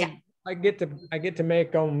 So yeah. I get to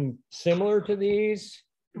make them similar to these.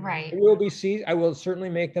 Right. I will certainly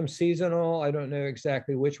make them seasonal. I don't know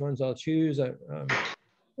exactly which ones I'll choose.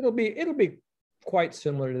 It'll be quite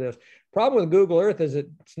similar to this. Problem with Google Earth is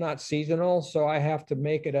it's not seasonal, so I have to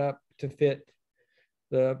make it up to fit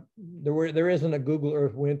there isn't a Google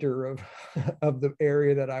Earth winter of the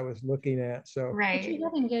area that I was looking at. So right. But you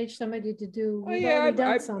have engaged somebody to do. I had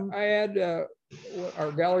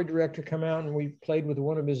our gallery director come out and we played with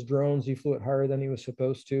one of his drones. He flew it higher than he was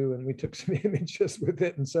supposed to, and we took some images with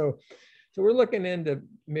it. And so we're looking into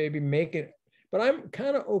maybe making, but I'm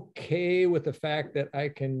kind of okay with the fact that I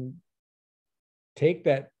can take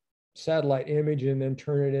that satellite image and then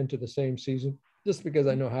turn it into the same season, just because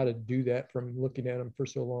I know how to do that from looking at them for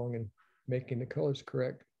so long and making the colors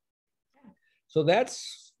correct. So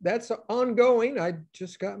that's ongoing. I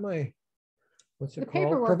just got my, what's it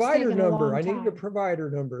called? Provider number. I needed a provider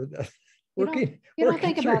number. You don't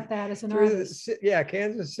think about that as an artist.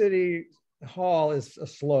 Kansas City Hall is a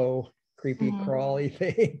slow, creepy, crawly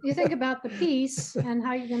thing. You think about the piece and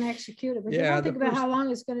how you're going to execute it, but you don't think about how long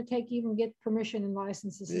it's going to take to even get permission and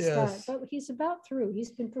licenses to start. But he's about through. He's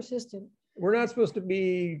been persistent. We're not supposed to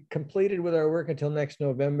be completed with our work until next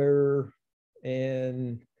November.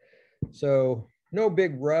 And so no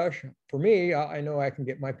big rush for me. I know I can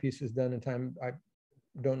get my pieces done in time. I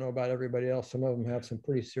don't know about everybody else. Some of them have some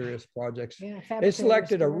pretty serious projects. They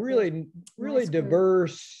selected a really nice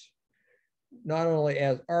diverse, not only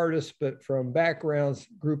as artists, but from backgrounds,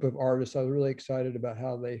 group of artists. I was really excited about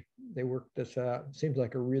how they worked this out. It seems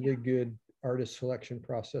like a really good artist selection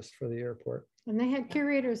process for the airport. And they had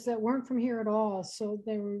curators that weren't from here at all, so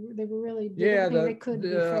they were really doing everything they could.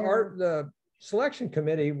 The selection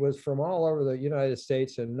committee was from all over the United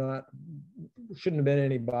States, and shouldn't have been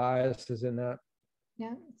any biases in that.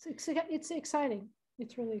 Yeah, it's exciting.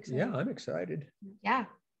 It's really exciting. Yeah, I'm excited. Yeah,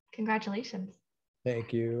 congratulations.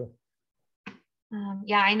 Thank you.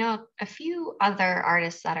 Yeah, I know a few other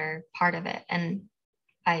artists that are part of it, and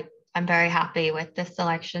I'm very happy with the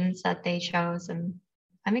selections that they chose, and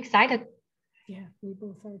I'm excited. Yeah, we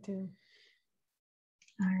both are too.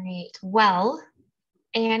 All right. Well,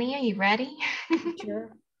 Annie, are you ready?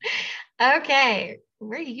 Sure. Okay.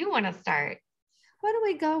 Where do you want to start? Why don't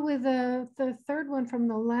we go with the third one from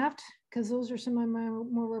the left, because those are some of my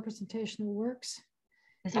more representational works.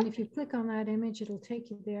 And if you click on that image, it'll take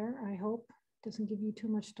you there. I hope it doesn't give you too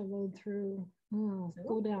much to load through. Oh,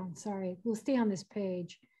 go down. Sorry. We'll stay on this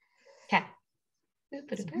page. Okay.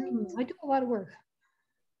 I do a lot of work.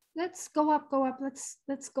 Let's go up.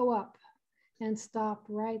 Let's go up and stop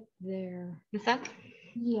right there. Is that?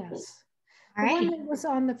 Yes. All right. The one that was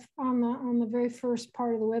on the very first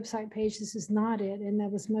part of the website page, this is not it, and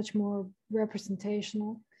that was much more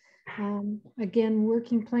representational. Again,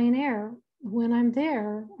 working plein air. When I'm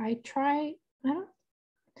there,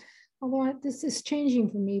 although this is changing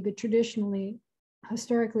for me, but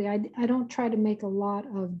historically, I don't try to make a lot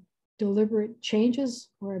of deliberate changes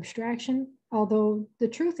or abstraction. Although the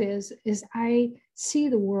truth is I see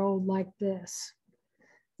the world like this.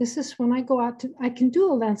 This is when I go out I can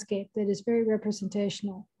do a landscape that is very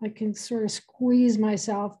representational. I can sort of squeeze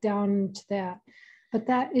myself down into that, but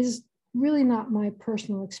that is really not my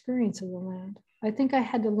personal experience of the land. I think I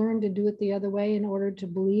had to learn to do it the other way in order to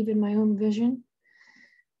believe in my own vision.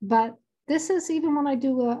 But this is, even when I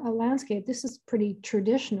do a landscape, this is pretty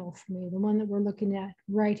traditional for me, the one that we're looking at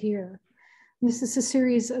right here. This is a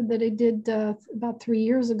series that I did about 3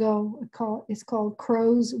 years ago. It's called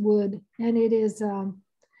Crow's Wood, and it is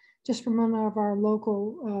just from one of our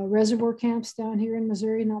local reservoir camps down here in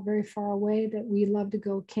Missouri, not very far away, that we love to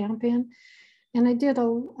go camp in. And I did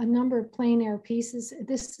a number of plein air pieces.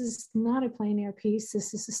 This is not a plein air piece.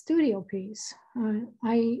 This is a studio piece.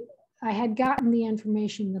 I had gotten the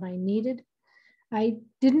information that I needed. I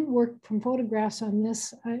didn't work from photographs on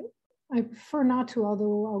this. I prefer not to,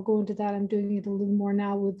 although I'll go into that. I'm doing it a little more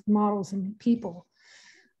now with models and people.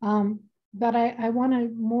 But I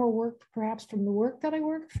wanted more work perhaps from the work that I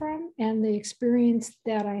worked from and the experience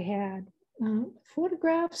that I had.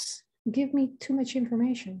 Photographs give me too much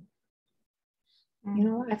information. You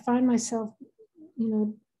know, I find myself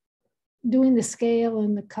doing the scale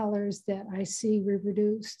and the colors that I see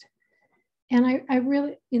reproduced. And I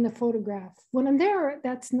really, in the photograph, when I'm there,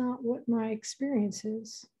 that's not what my experience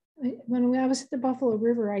is. When I was at the Buffalo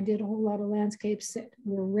River, I did a whole lot of landscapes that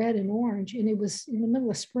were red and orange, and it was in the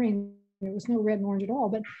middle of spring. There was no red and orange at all,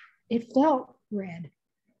 but it felt red.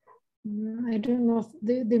 I don't know if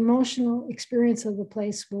the emotional experience of the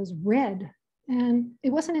place was red. And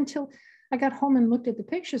it wasn't until I got home and looked at the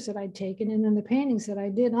pictures that I'd taken and then the paintings that I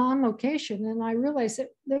did on location, and I realized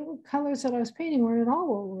that the colors that I was painting weren't at all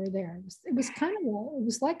what were there. It was kind of, it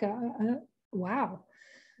was like a wow.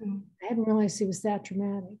 I hadn't realized it was that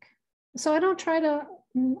dramatic. So I don't try to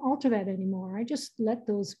alter that anymore. I just let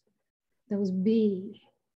those be,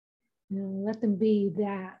 let them be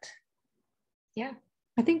that. Yeah.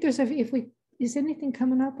 I think there's is anything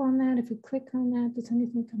coming up on that? If we click on that, does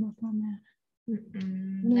anything come up on that?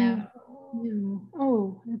 No. No.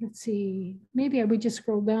 Oh, let's see. Maybe I would just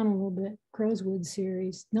scroll down a little bit. Crowswood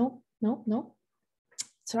series. Nope.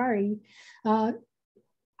 Sorry.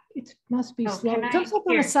 It must be slow. It comes up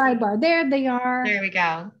on the sidebar. There they are. There we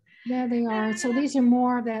go. There they are. So these are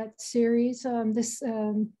more of that series. This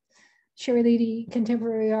Sherry Leedy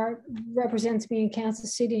Contemporary Art represents me in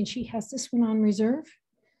Kansas City, and she has this one on reserve.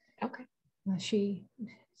 Okay. She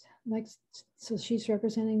likes, so she's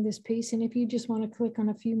representing this piece. And if you just want to click on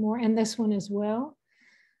a few more, and this one as well,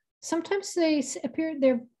 sometimes they appear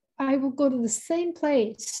there. I will go to the same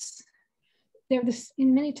place.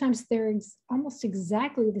 Many times they're almost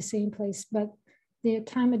exactly the same place, but the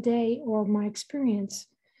time of day or my experience.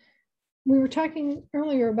 We were talking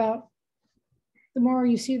earlier about the more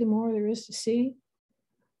you see, the more there is to see.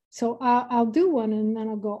 So I'll do one and then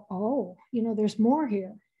I'll go, oh, there's more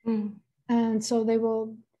here. And so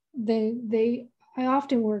I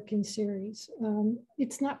often work in series.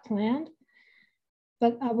 It's not planned,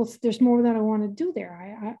 but there's more that I want to do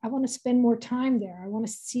there. I want to spend more time there. I want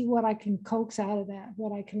to see what I can coax out of that,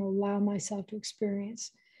 what I can allow myself to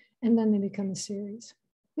experience. And then they become a series.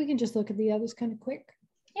 We can just look at the others kind of quick.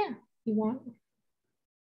 Yeah. You want?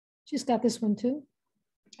 She's got this one too.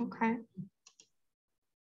 Okay.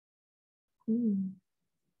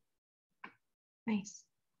 Nice.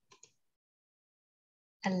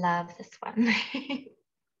 I love this one. I like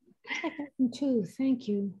that one too. Thank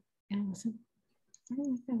you, Allison. I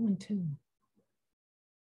like that one too.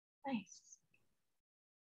 Nice.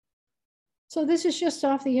 So this is just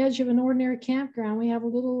off the edge of an ordinary campground. We have a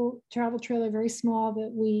little travel trailer, very small,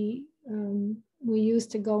 that we use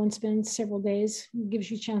to go and spend several days. It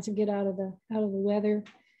gives you a chance to get out of the weather,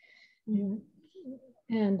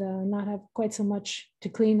 and not have quite so much to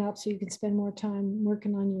clean up, so you can spend more time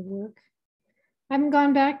working on your work. I haven't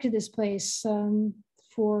gone back to this place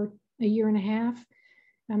for a year and a half.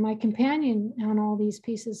 And my companion on all these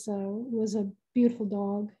pieces was a beautiful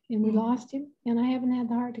dog, and we lost him. And I haven't had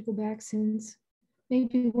the heart to go back since.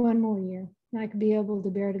 Maybe one more year, and I could be able to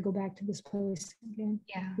bear to go back to this place again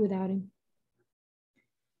without him.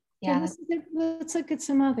 Yeah. So let's look at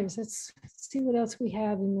some others. Let's see what else we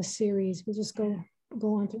have in the series. We'll just go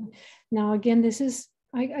on through. Now, again, this is,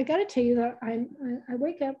 I got to tell you that I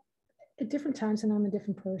wake up at different times and I'm a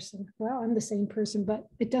different person. Well, I'm the same person, but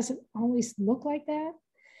it doesn't always look like that.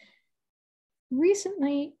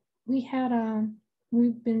 Recently,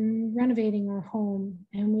 we've been renovating our home,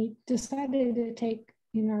 and we decided to take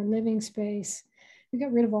in our living space. We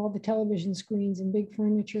got rid of all the television screens and big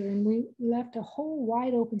furniture, and we left a whole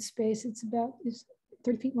wide open space. It's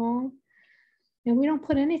 30 feet long, and we don't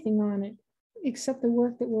put anything on it except the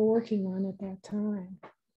work that we're working on at that time.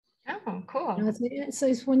 Oh, cool. So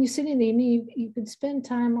it's when you sit in there, you can spend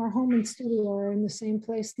time. Our home and studio are in the same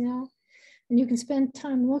place now, and you can spend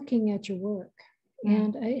time looking at your work.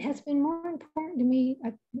 And it has been more important to me.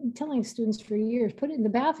 I've been telling students for years, put it in the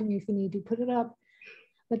bathroom if you need to, put it up.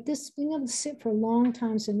 But this, being able to sit for long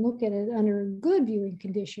times and look at it under good viewing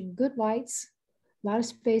condition, good lights, a lot of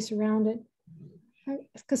space around it.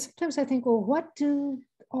 Because sometimes I think, well, what do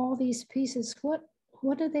all these pieces, what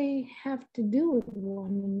do they have to do with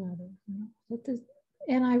one another?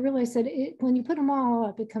 And I realized that when you put them all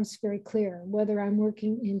up, it becomes very clear whether I'm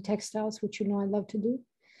working in textiles, which I love to do,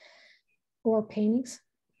 or paintings,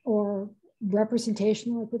 or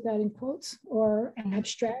representational, I put that in quotes, or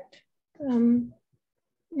abstract.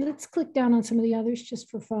 Let's click down on some of the others just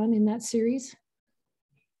for fun in that series.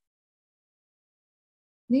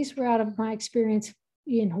 These were out of my experience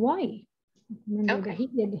in Hawaii. Remember that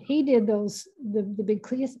he did those, the big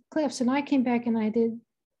cliffs, and I came back and I did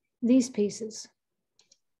these pieces,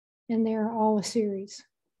 and they're all a series.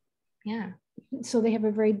 Yeah. So they have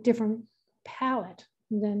a very different palette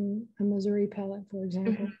than a Missouri palette, for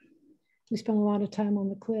example. We spent a lot of time on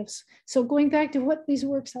the cliffs. So going back to what these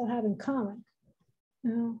works all have in common,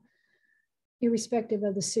 irrespective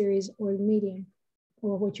of the series or the medium,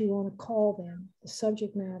 or what you want to call them, the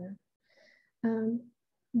subject matter,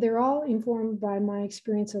 they're all informed by my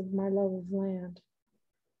experience of my love of land.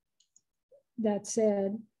 That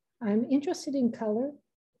said, I'm interested in color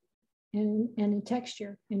and in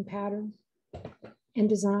texture and pattern and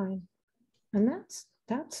design. And that's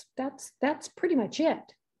pretty much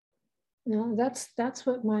it. That's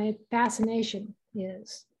what my fascination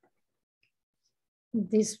is.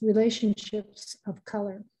 These relationships of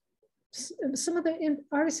color. Some of the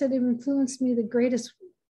artists that have influenced me the greatest,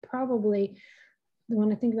 probably,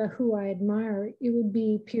 when I think about who I admire, it would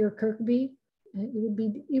be Pierre Kirkby, it would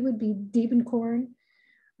be Diebenkorn,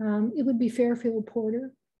 it would be Fairfield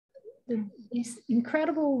Porter. These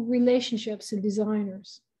incredible relationships and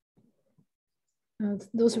designers.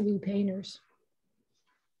 Those would be painters.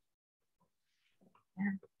 Do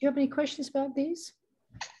you have any questions about these?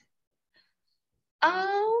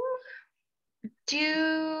 Are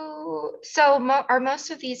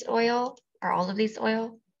most of these oil? Are all of these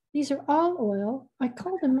oil? These are all oil. I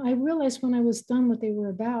called them, I realized when I was done what they were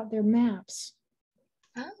about. They're maps.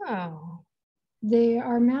 Oh. They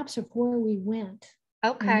are maps of where we went.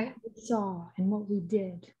 Okay. And what we saw and what we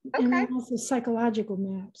did. Okay. And also psychological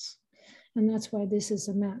maps. And that's why this is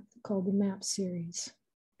a map called the Map Series.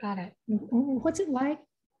 Got it. What's it like,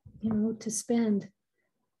 to spend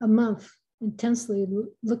a month intensely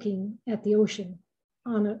looking at the ocean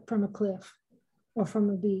from a cliff or from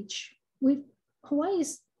a beach? Hawaii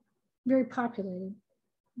is very populated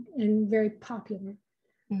and very popular.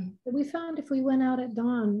 But we found if we went out at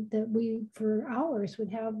dawn that we, for hours,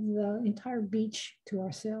 would have the entire beach to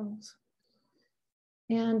ourselves.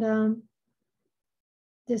 And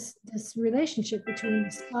this relationship between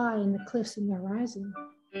the sky and the cliffs and the horizon,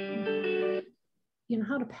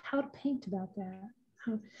 how to paint about that.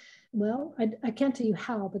 Well, I can't tell you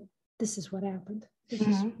how, but this is what happened.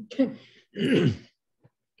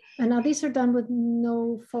 And now these are done with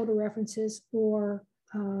no photo references or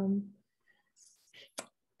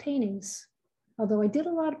paintings, although I did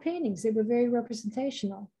a lot of paintings. They were very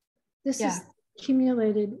representational. This is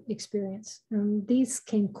accumulated experience. These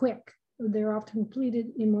came quick. They're often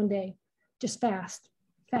completed in one day, just fast,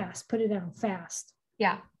 put it down, fast.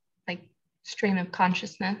 Yeah, like stream of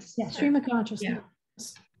consciousness. Yeah, stream of consciousness.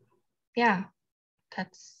 Yeah,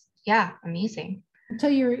 that's amazing.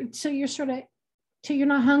 Until you're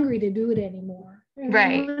not hungry to do it anymore.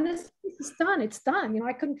 Right. When it's done, it's done.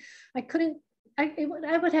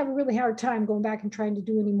 I would have a really hard time going back and trying to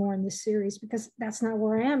do any more in this series because that's not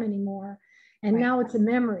where I am anymore. And now it's a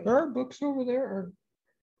memory. There are books over there, or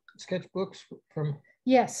sketchbooks from?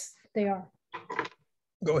 Yes, they are.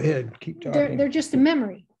 Go ahead, keep talking. They're just a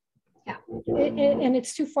memory. Yeah. And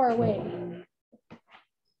it's too far away.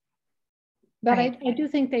 But I do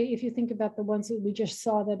think if you think about the ones that we just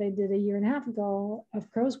saw that I did 1.5 years ago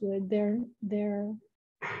of Crowswood, they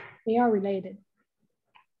are related.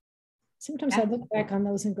 Sometimes I look back on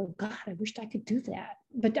those and go, God, I wished I could do that.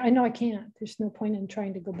 But I know I can't. There's no point in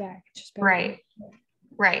trying to go back. It's just better.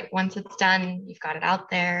 Right. Once it's done, you've got it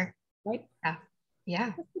out there. Right.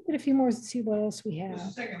 Yeah. Let's look at a few more and see what else we have.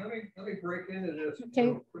 Just a second. Let me break into this.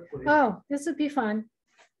 Okay. Oh, this would be fun.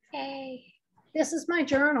 Hey. This is my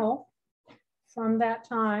journal from that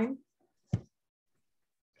time.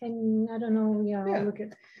 And I don't know. Yeah, I'll look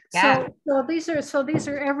at. Yeah. So these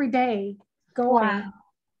are every day going. Wow.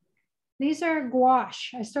 These are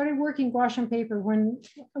gouache. I started working gouache on paper when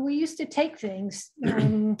we used to take things,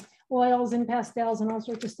 oils and pastels and all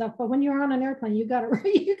sorts of stuff. But when you're on an airplane, you gotta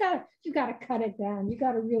cut it down. You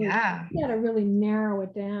gotta really narrow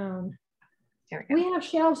it down. We have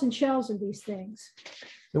shelves and shelves of these things.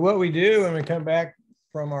 So what we do when we come back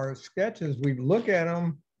from our sketches, we look at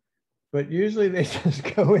them, but usually they just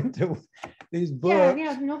go into these books.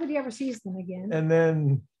 Yeah, nobody ever sees them again. And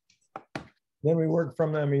then we work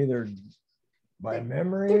from them either by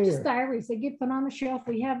memory. They're just diaries. They get put on the shelf.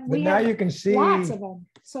 Now you can see lots of them.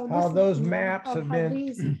 So how those maps have been.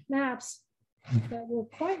 These maps that were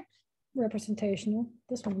quite representational,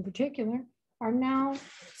 this one in particular, are now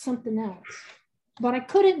something else. But I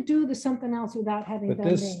couldn't do the something else without having done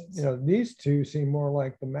these. These two seem more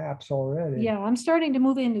like the maps already. Yeah, I'm starting to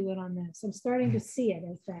move into it on this. I'm starting to see it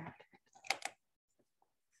as that.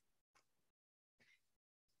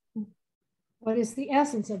 What is the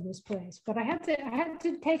essence of this place? But I had to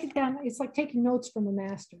take it down. It's like taking notes from a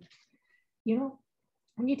master.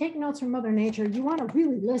 When you take notes from Mother Nature, you want to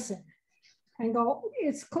really listen and go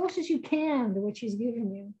as close as you can to what she's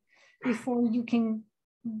giving you before you can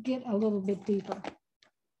get a little bit deeper.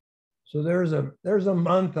 So there's a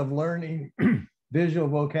month of learning visual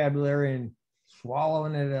vocabulary and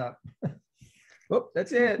swallowing it up. Whoop,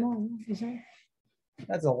 that's it.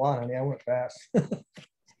 That's a lot, honey. I went fast.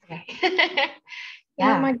 Okay.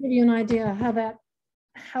 That might give you an idea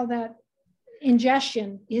how that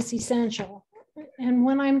ingestion is essential. And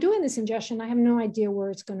when I'm doing this ingestion, I have no idea where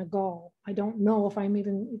it's going to go. I don't know if I'm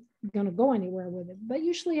even going to go anywhere with it. But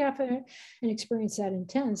usually after an experience that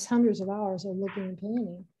intense, hundreds of hours of looking and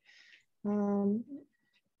painting,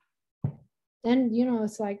 then, you know,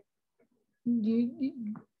 it's like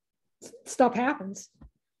stuff happens.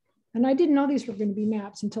 And I didn't know these were going to be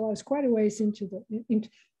maps until I was quite a ways into the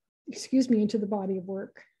body of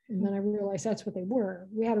work. And then I realized that's what they were.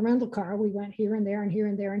 We had a rental car. We went here and there and here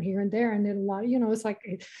and there and here and there. And then a lot, you know, it's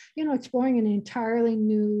like, you know, exploring an entirely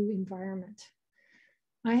new environment.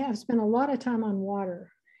 I have spent a lot of time on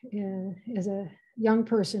water as a young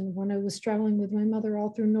person when I was traveling with my mother all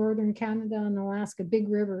through northern Canada and Alaska, big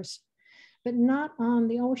rivers, but not on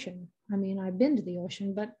the ocean. I mean, I've been to the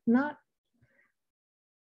ocean, but not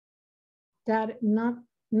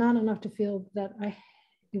enough to feel that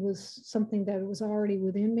it was something that was already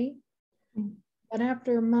within me. But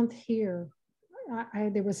after a month here,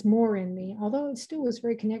 there was more in me, although it still was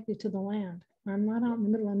very connected to the land. I'm not out in the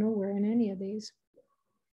middle of nowhere in any of these.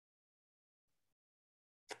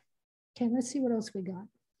 Okay, let's see what else we got.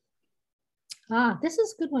 This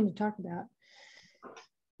is a good one to talk about.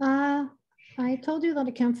 I told you that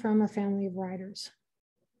I come from a family of writers.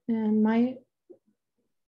 And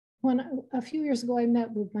a few years ago, I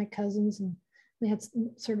met with my cousins and we had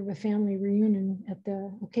sort of a family reunion at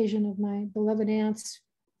the occasion of my beloved aunt's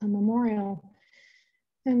memorial.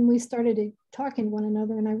 And we started talking to one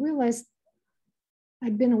another, and I realized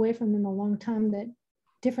I'd been away from them a long time, that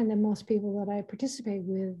different than most people that I participate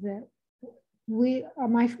with, that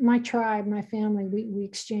my tribe, my family, we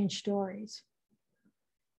exchange stories,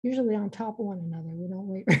 usually on top of one another. We don't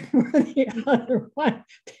wait for the other one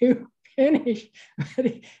to finish, but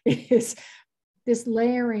it is this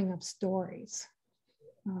layering of stories.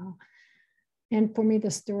 And for me,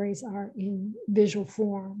 the stories are in visual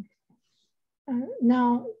form.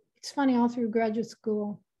 Now, it's funny, all through graduate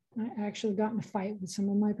school, I actually got in a fight with some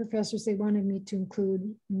of my professors. They wanted me to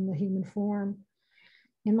include the human form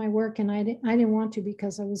in my work, and I didn't want to,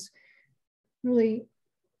 because I was really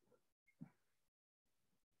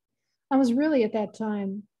at that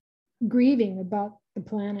time grieving about the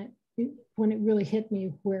planet when it really hit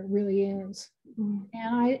me where it really is. And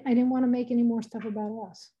I didn't want to make any more stuff about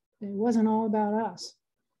us. It wasn't all about us.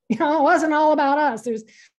 You know, it wasn't all about us. There's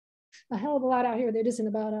a hell of a lot out here that isn't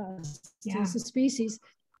about us. Yeah. It's a species.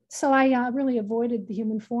 So I really avoided the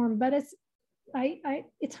human form, but it's hard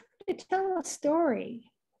to tell a story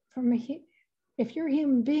if you're a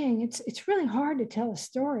human being, it's really hard to tell a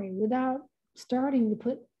story without starting to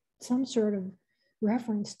put some sort of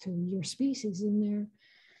reference to your species in there.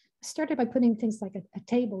 I started by putting things like a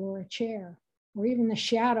table or a chair, or even the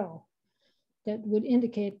shadow that would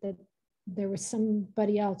indicate that there was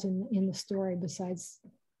somebody else in the story besides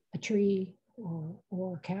a tree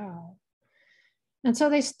or a cow. And so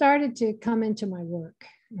they started to come into my work.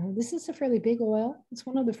 This is a fairly big oil. It's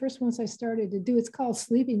one of the first ones I started to do. It's called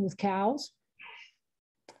Sleeping with Cows.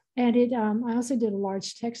 And I also did a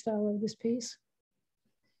large textile of this piece.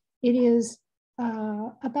 It is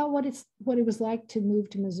about what it was like to move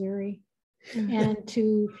to Missouri, and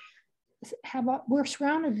to have. We're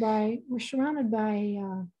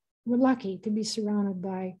lucky to be surrounded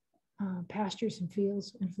by pastures and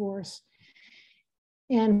fields and forests,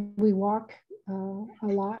 and we walk a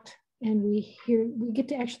lot, and we get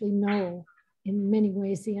to actually know in many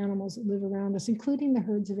ways the animals that live around us, including the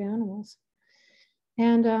herds of animals.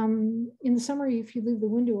 And in the summer, if you leave the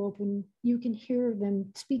window open, you can hear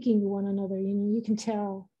them speaking to one another. You know, you can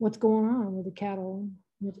tell what's going on with the cattle.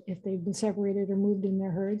 If they've been separated or moved in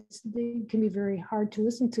their herds, they can be very hard to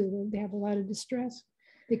listen to. They have a lot of distress.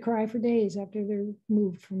 They cry for days after they're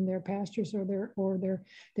moved from their pastures or their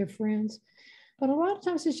friends. But a lot of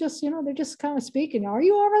times it's just, you know, they're just kind of speaking. Are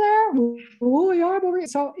you over there? Oh, you are over here.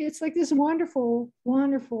 So it's like this wonderful,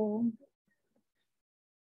 wonderful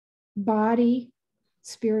body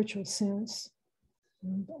spiritual sense.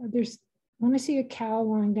 When I see a cow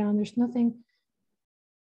lying down, there's nothing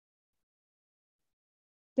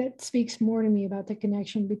that speaks more to me about the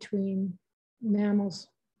connection between mammals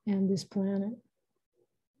and this planet.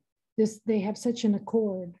 They have such an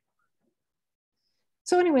accord.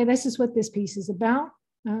 So anyway, this is what this piece is about.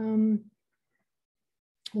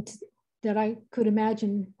 That I could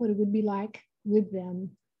imagine what it would be like with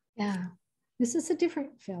them. Yeah. This is a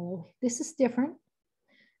different fellow. This is different.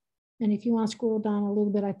 And if you want to scroll down a little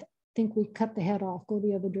bit, think we cut the head off. Go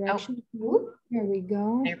the other direction. Oh. There we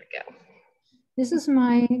go. There we go. This is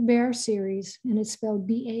my bear series, and it's spelled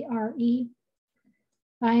B-A-R-E.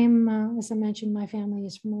 I am, as I mentioned, my family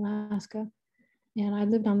is from Alaska, and I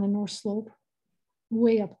lived on the North Slope,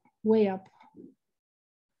 way up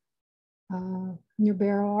near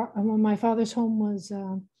Bear. When my father's home was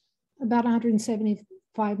about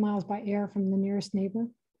 175 miles by air from the nearest neighbor.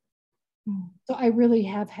 So I really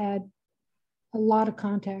have had a lot of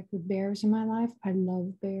contact with bears in my life. I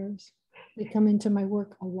love bears. They come into my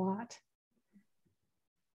work a lot.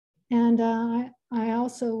 And I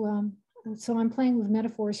also, so I'm playing with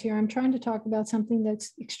metaphors here. I'm trying to talk about something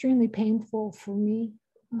that's extremely painful for me,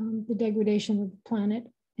 the degradation of the planet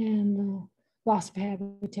and the loss of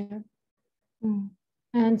habitat.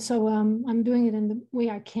 And so I'm doing it in the way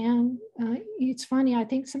I can. It's funny, I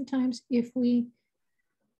think sometimes if we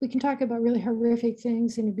can talk about really horrific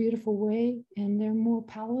things in a beautiful way and they're more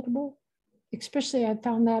palatable, especially I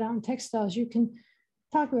found that out in textiles, you can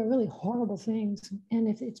talk about really horrible things. And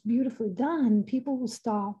if it's beautifully done, people will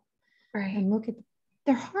stop and look at them.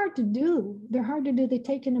 They're hard to do. They're hard to do. They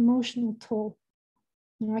take an emotional toll.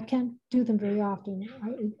 You know, I can't do them very often.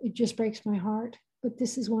 It just breaks my heart. But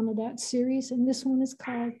this is one of that series. And this one is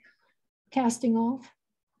called Casting Off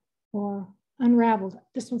or Unraveled.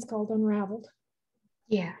 This one's called Unraveled.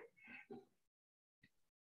 Yeah.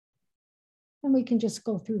 And we can just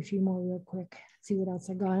go through a few more real quick, see what else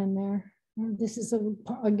I got in there. This is,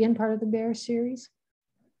 again, part of the bear series.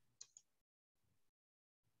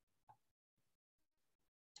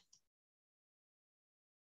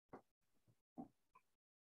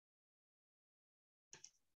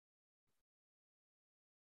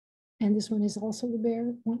 And this one is also the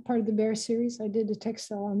bear, one part of the bear series. I did a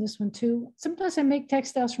textile on this one too. Sometimes I make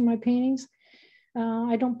textiles for my paintings.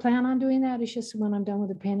 I don't plan on doing that. It's just when I'm done with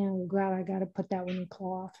the painting, I'm glad I got to put that one in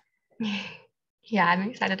cloth. Yeah, I'm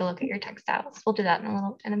excited to look at your textiles. We'll do that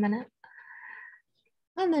in a minute.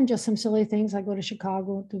 And then just some silly things. I go to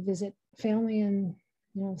Chicago to visit family, and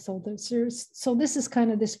you know, so this is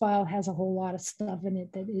kind of, this file has a whole lot of stuff in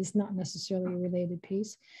it that is not necessarily a related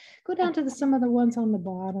piece. Go down to some of the ones on the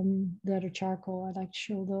bottom that are charcoal. I'd like to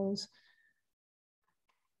show those.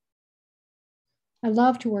 I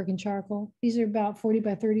love to work in charcoal. These are about 40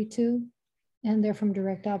 by 32, and they're from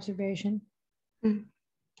direct observation.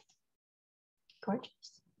 Gorgeous.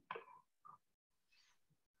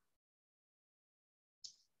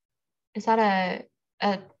 Is that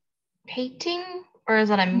a painting or is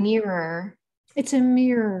that a mirror? It's a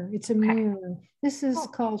mirror. It's a mirror. This is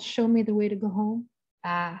called Show Me the Way to Go Home.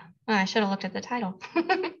 I should have looked at the title.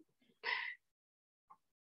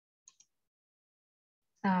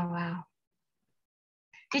 Oh, wow.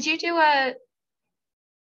 Did you do a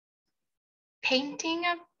painting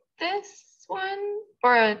of this one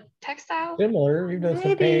or a textile? Similar. You've done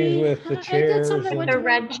some paintings with the chairs. I did something the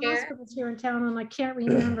red chair. Hospitals here in town, and I can't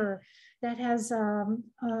remember. That has some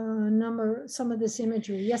of this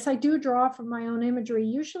imagery. Yes, I do draw from my own imagery.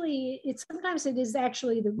 Usually sometimes it is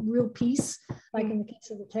actually the real piece, like in the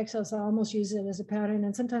case of the textiles, I almost use it as a pattern,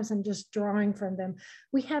 and sometimes I'm just drawing from them.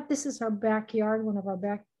 This is our backyard, one of our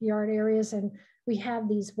backyard areas, and we have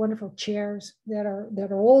these wonderful chairs that are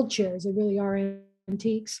old chairs. They really are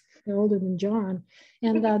antiques. They're older than John,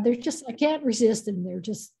 and they're just, I can't resist them.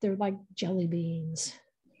 They're like jelly beans.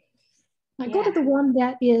 I go to the one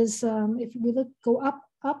that is, if we go up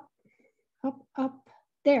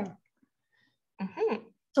there.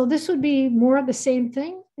 So this would be more of the same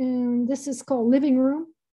thing. And this is called Living Room.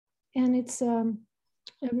 And it's a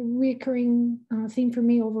recurring theme for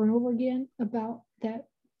me over and over again about that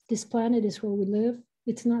this planet is where we live.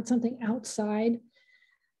 It's not something outside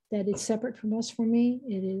that is separate from us. For me,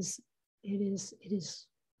 it is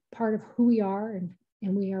part of who we are, and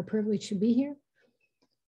we are privileged to be here.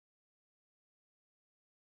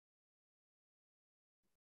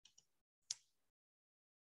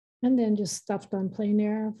 And then just stuffed on plein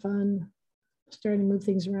air, fun, starting to move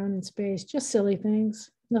things around in space, just silly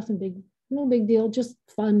things, nothing big, no big deal, just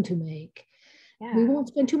fun to make. Yeah. We won't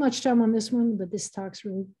spend too much time on this one, but this talks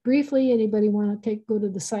really briefly. Anybody want to go to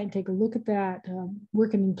the site and take a look at that?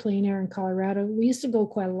 Working in plein air in Colorado, we used to go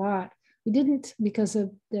quite a lot. We didn't because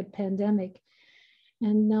of the pandemic.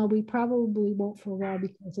 And now we probably won't for a while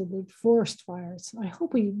because of the forest fires. I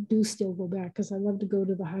hope we do still go back because I love to go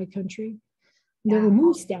to the high country. There were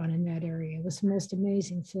moose down in that area. It was the most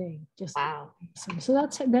amazing thing. Just wow. So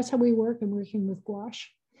that's how we work. I'm working with gouache.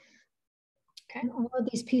 Okay. And all of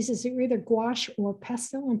these pieces are either gouache or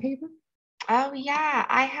pastel on paper. Oh yeah,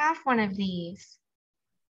 I have one of these.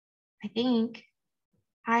 I think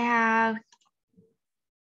I have.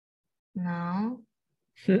 No.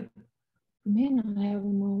 I may not have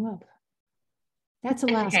them all up. That's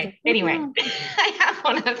Alaska. Okay. Anyway, I have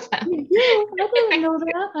one of them. You do? I didn't know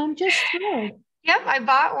that. I'm just thrilled. Yep, I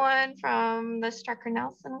bought one from the Strucker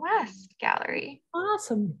Nelson West Gallery.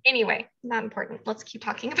 Awesome. Anyway, not important. Let's keep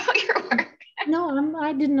talking about your work. No,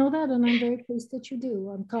 I didn't know that, and I'm very pleased that you do.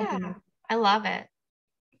 I'm complimented. Yeah, I love it.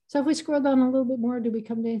 So if we scroll down a little bit more, do we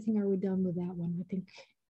come to anything? Or are we done with that one? I think,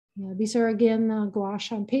 yeah, these are again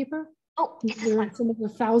gouache on paper. Oh, there are some of the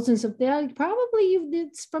thousands of that. Probably you did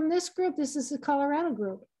from this group. This is the Colorado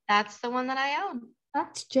group. That's the one that I own.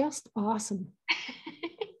 That's just awesome.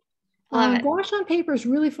 Love it. Gouache on paper is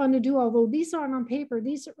really fun to do, although these aren't on paper.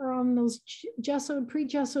 These are on those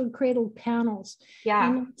pre-gessoed cradled panels. Yeah.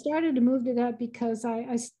 And I started to move to that because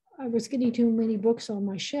I was getting too many books on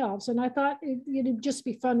my shelves, and I thought it'd just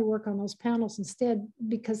be fun to work on those panels instead,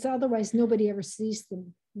 because otherwise nobody ever sees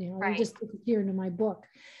them. They just disappear into my book.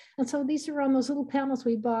 And so these are on those little panels.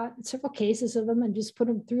 We bought several cases of them and just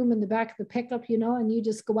threw them in the back of the pickup, and you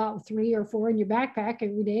just go out with 3 or 4 in your backpack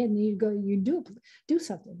every day, and then you do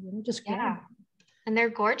something, just grab them. And they're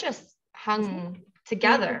gorgeous hung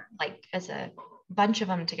together, like as a bunch of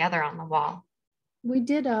them together on the wall. We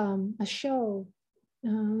did a show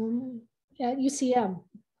at UCM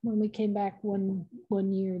when we came back one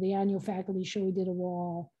year, the annual faculty show. We did a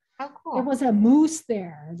wall. Oh, cool. There was a moose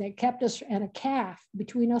there that kept us, and a calf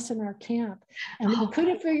between us and our camp. And we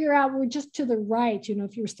couldn't figure out, we're just to the right,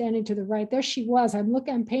 if you were standing to the right, there she was. I'm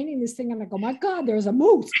painting this thing, and I go, my God, there's a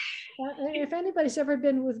moose. If anybody's ever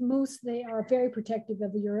been with moose, they are very protective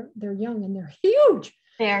of their young, and they're huge.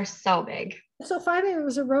 They are so big. So finally there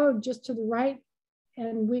was a road just to the right,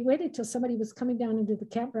 and we waited till somebody was coming down into the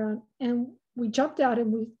campground, and we jumped out,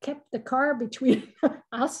 and we kept the car between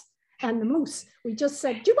us and the moose. We just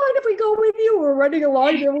said, do you mind if we go with you? We're running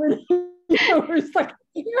along there. We're stuck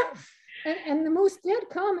here. And the moose did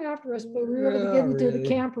come after us, but we were able to get into the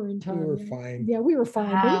camper in time. We were fine. Yeah, we were fine.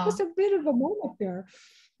 Wow. But it was a bit of a moment there.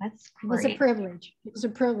 That's great. It was a privilege. It was a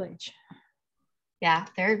privilege. Yeah,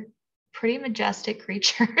 they're pretty majestic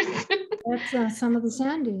creatures. That's some of the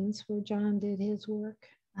sand dunes where John did his work.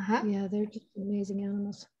 Uh-huh. Yeah, they're just amazing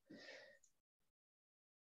animals.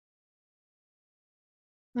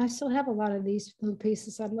 I still have a lot of these little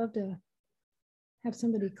pieces. I'd love to have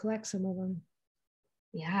somebody collect some of them.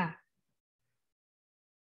 Yeah.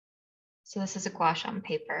 So this is a gouache on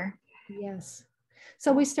paper. Yes.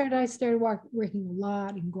 So I started working a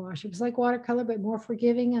lot in gouache. It was like watercolor, but more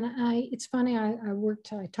forgiving. And it's funny, I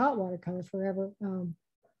taught watercolor forever.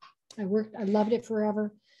 I loved it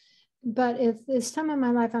forever. But at this time in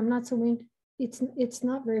my life, I'm not so into, it's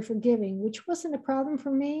not very forgiving, which wasn't a problem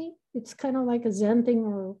for me. It's kind of like a Zen thing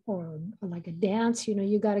or like a dance,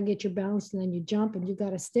 you got to get your balance and then you jump and you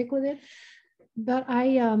got to stick with it. But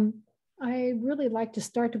I really like to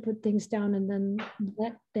start to put things down and then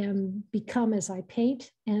let them become as I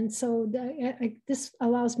paint. And so this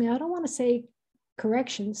allows me, I don't want to say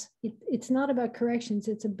corrections. It's not about corrections.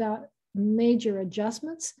 It's about major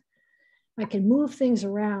adjustments. I can move things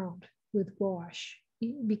around with gouache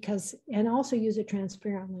and also use it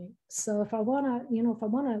transparently. So if I want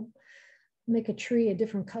to make a tree a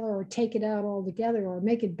different color or take it out altogether or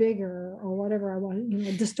make it bigger or whatever I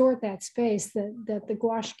want, distort that space, that the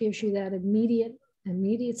gouache gives you that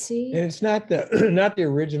immediacy. And it's not the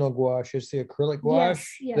original gouache, it's the acrylic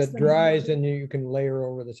gouache that dries and you can layer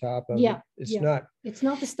over the top of it. It's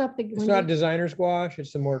not the stuff that it's not designer's gouache,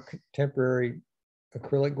 it's the more contemporary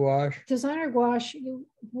acrylic gouache. Designer gouache,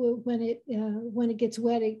 when it gets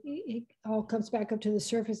wet, it all comes back up to the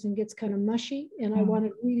surface and gets kind of mushy. And I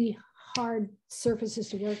wanted really hard surfaces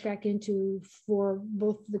to work back into for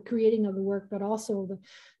both the creating of the work, but also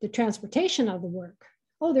the transportation of the work.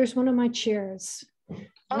 Oh, there's one of my chairs.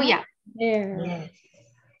 Oh, yeah. There. Yes.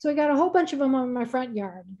 So I got a whole bunch of them on my front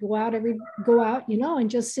yard. Go out, and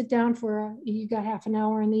just sit down you got half an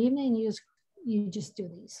hour in the evening, you just do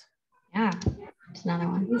these. Yeah. There's another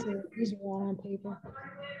one. These are all on paper.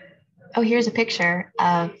 Oh, here's a picture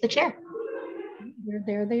of the chair.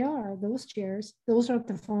 There they are, those chairs. Those aren't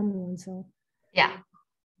the fun ones, though. Yeah.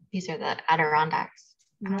 These are the Adirondacks.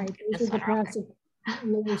 Right. These are the classic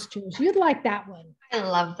lowest chairs. You'd like that one. I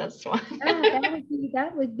love this one.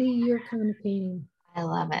 that would be your kind of painting. I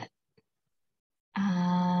love it.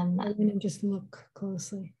 I'm going to just look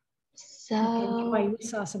closely. So okay, we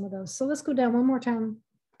saw some of those. So let's go down one more time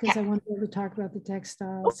because I want to be able to talk about the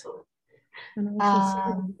textiles. And also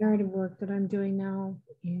the narrative work that I'm doing now.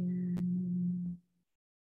 And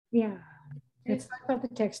yeah, let's talk about the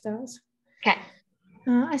textiles. Okay.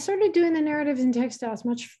 I started doing the narratives and textiles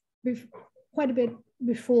quite a bit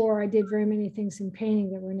before I did very many things in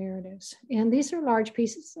painting that were narratives. And these are large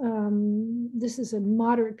pieces. This is a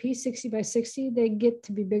moderate piece, 60 by 60. They get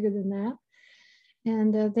to be bigger than that.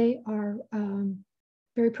 And they are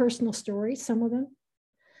very personal stories, some of them.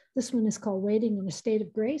 This one is called Waiting in a State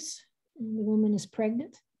of Grace. And the woman is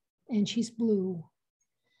pregnant and she's blue.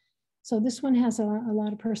 So this one has a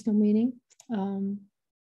lot of personal meaning.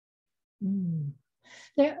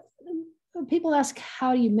 People ask,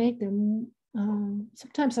 how do you make them?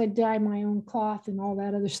 Sometimes I dye my own cloth and all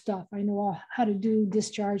that other stuff. I know how to do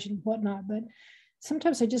discharge and whatnot, but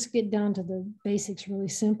sometimes I just get down to the basics really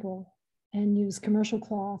simple and use commercial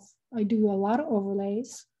cloth. I do a lot of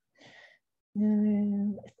overlays. I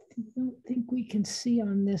don't think we can see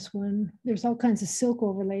on this one. There's all kinds of silk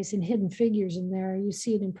overlays and hidden figures in there. You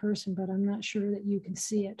see it in person, but I'm not sure that you can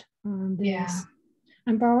see it on this. Yeah.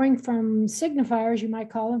 I'm borrowing from signifiers, you might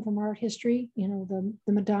call them, from art history, you know,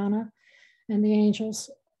 the Madonna and the angels,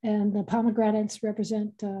 and the pomegranates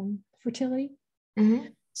represent fertility. Mm-hmm.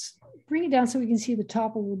 Bring it down so we can see the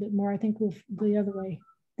top a little bit more. I think we'll the other way.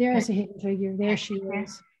 There's a hidden figure. There she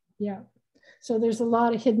is. Yeah. So there's a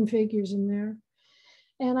lot of hidden figures in there.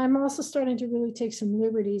 And I'm also starting to really take some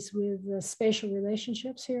liberties with the spatial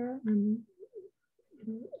relationships here.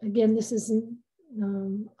 Again, this isn't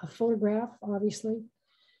a photograph, obviously.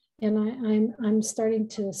 And I'm starting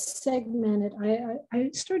to segment it. I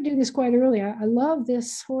started doing this quite early. I love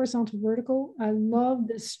this horizontal vertical. I love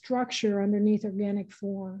this structure underneath organic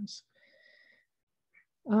forms.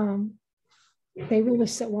 They really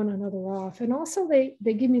set one another off. And also they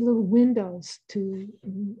give me little windows to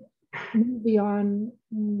move beyond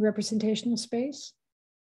representational space.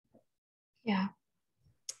 Yeah.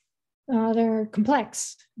 They're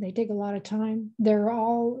complex. They take a lot of time. A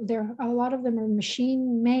lot of them are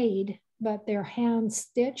machine made, but they're hand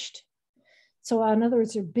stitched. So in other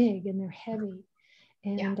words, they're big and they're heavy.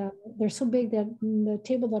 And they're so big that the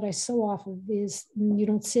table that I sew off of is, you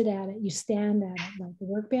don't sit at it, you stand at it like the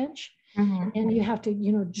workbench. Mm-hmm. And you have to,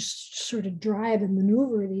 just sort of drive and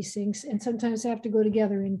maneuver these things. And sometimes they have to go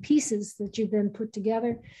together in pieces that you then put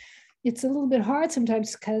together. It's a little bit hard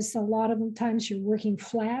sometimes because a lot of the times you're working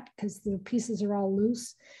flat because the pieces are all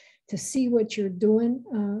loose to see what you're doing.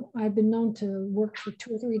 I've been known to work for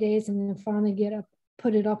 2 or 3 days and then finally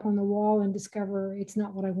put it up on the wall and discover it's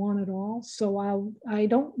not what I want at all. So I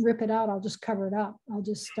don't rip it out. I'll just cover it up. I'll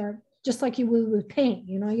just start just like you would with paint.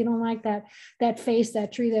 You don't like that face,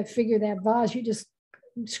 that tree, that figure, that vase. You just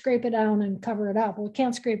scrape it down and cover it up. Well, I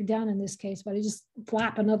can't scrape it down in this case, but I just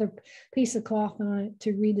flap another piece of cloth on it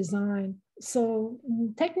to redesign. So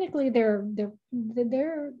technically they're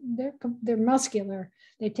muscular.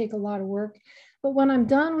 They take a lot of work. But when I'm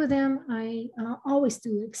done with them, I always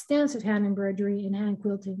do extensive hand embroidery and hand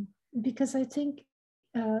quilting because I think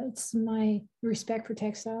it's my respect for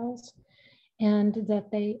textiles and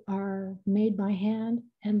that they are made by hand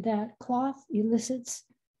and that cloth elicits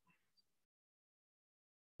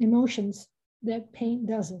emotions that paint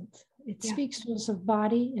doesn't. It speaks to us of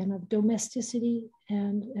body and of domesticity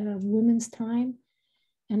and of women's time.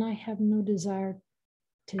 And I have no desire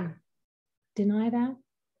to deny that.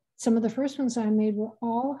 Some of the first ones I made were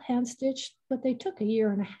all hand stitched, but they took 1.5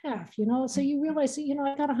 years, so you realize,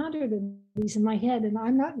 I got 100 of these in my head and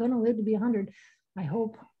I'm not going to live to be 100. I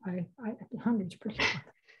hope 100's pretty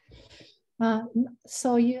good.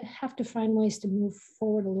 So you have to find ways to move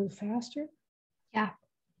forward a little faster. Yeah.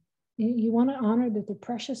 You want to honor that they're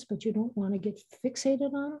precious, but you don't want to get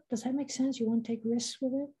fixated on it. Does that make sense? You want to take risks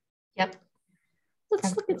with it? Yep.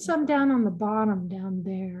 Let's look at some down on the bottom down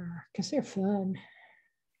there because they're fun.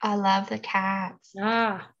 I love the cats.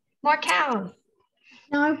 More cows.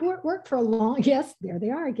 Now I worked for a long, yes, there they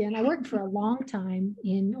are again. I worked for a long time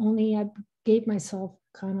I gave myself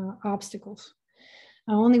kind of obstacles.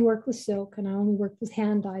 I only worked with silk and I only worked with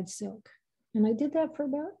hand dyed silk. And I did that for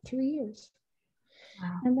about 3 years.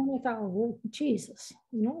 Wow. And then I thought, oh, Jesus,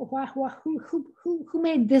 who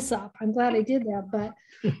made this up? I'm glad I did that. But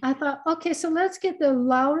I thought, okay, so let's get the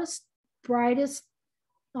loudest, brightest,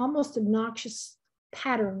 almost obnoxious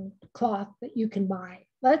pattern cloth that you can buy.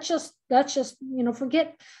 Let's just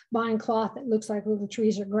forget buying cloth that looks like little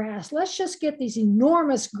trees or grass. Let's just get these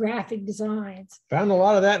enormous graphic designs. Found a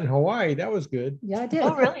lot of that in Hawaii. That was good. Yeah, I did.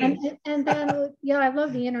 Oh, really? And then, I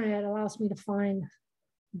love the internet. It allows me to find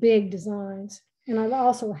big designs. And I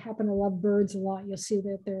also happen to love birds a lot. You'll see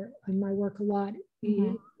that they're in my work a lot,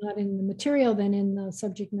 not in the material than in the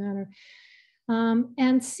subject matter.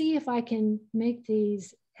 And see if I can make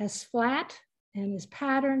these as flat and as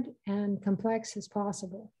patterned and complex as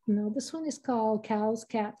possible. This one is called Cows,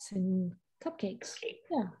 Cats, and Cupcakes.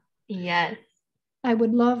 Yeah. Yes. I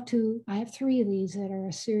would love to, I have 3 of these that are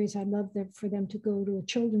a series. I'd love for them to go to a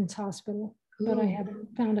children's hospital, but I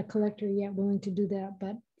haven't found a collector yet willing to do that.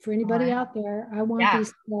 But for anybody out there, I want these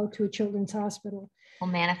to go to a children's hospital.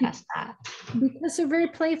 We'll manifest that. Because they're very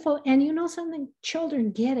playful. And you know something,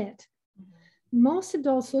 children get it. Most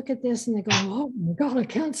adults look at this and they go, oh my God, I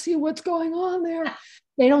can't see what's going on there.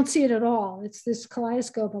 They don't see it at all. It's this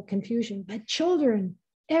kaleidoscope of confusion. But children,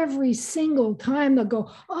 every single time they'll go,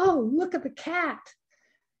 oh, look at the cat.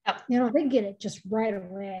 Yep. You know, they get it just right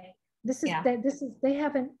away. They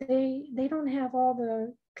don't have all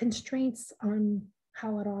the constraints on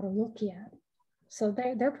how it ought to look yet. So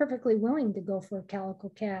they're perfectly willing to go for a calico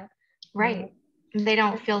cat. Right. They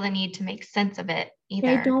don't feel the need to make sense of it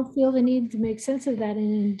either. They don't feel the need to make sense of that.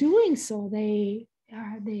 And in doing so, they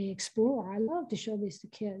explore. I love to show these to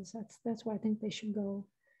kids. That's why I think they should go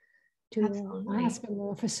to a hospital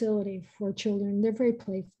or a facility for children. They're very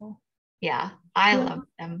playful. Yeah, I love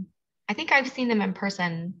them. I think I've seen them in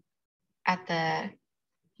person at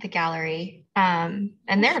the gallery. And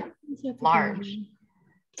they're large.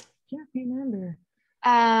 Can't remember.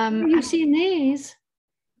 You've seen these.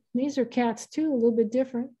 These are cats too, a little bit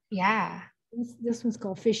different. Yeah. This one's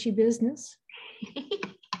called Fishy Business.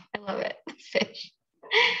 I love it. Fish.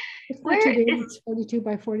 It's not too big. It's 42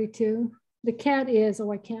 by 42. The cat is,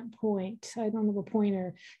 I can't point. I don't have a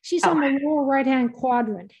pointer. She's on the lower right-hand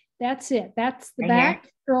quadrant. That's it. That's the back.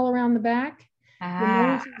 Curl around the back.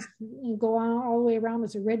 The nose and go on all the way around.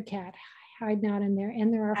 There's a red cat hiding out in there.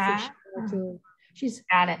 And there are fish there too. She's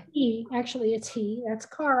got it. Actually, it's he. That's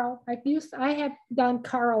Carl. I have done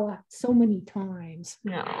Carl so many times.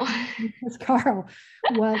 No. Because Carl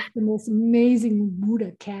was the most amazing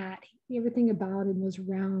Buddha cat. Everything about him was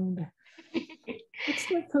round. Let's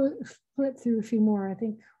flip through a few more. I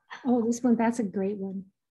think, this one, that's a great one.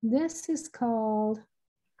 This is called,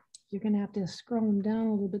 you're going to have to scroll them down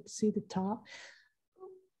a little bit to see the top.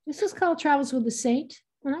 This is called Travels with the Saint.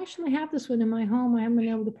 And I actually have this one in my home. I haven't been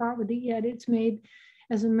able to part with it yet. It's made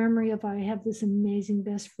as a memory of, I have this amazing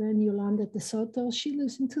best friend, Yolanda de Soto. She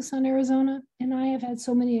lives in Tucson, Arizona, and I have had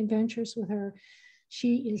so many adventures with her.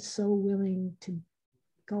 She is so willing to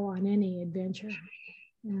go on any adventure.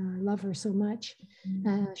 I love her so much.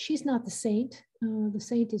 She's not the saint. The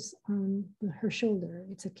saint is on her shoulder.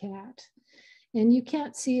 It's a cat. And you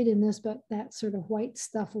can't see it in this, but that sort of white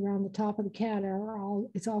stuff around the top of the cat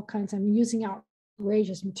it's all kinds. I'm using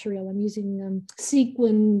outrageous material. I'm using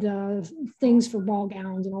sequined things for ball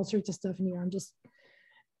gowns and all sorts of stuff in here. I'm just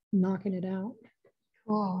knocking it out.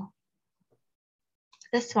 Cool.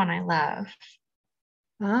 This one I love.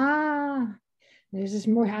 There's this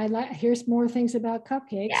more highlight. Here's more things about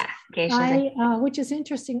cupcakes. Yeah, which is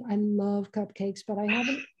interesting. I love cupcakes, but I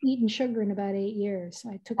haven't eaten sugar in about 8 years.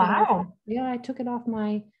 I took it off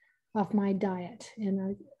my diet,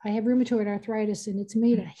 and I have rheumatoid arthritis, and it's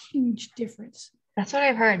made a huge difference. That's what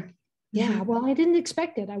I've heard. Yeah, well, I didn't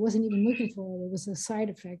expect it. I wasn't even looking for it. It was a side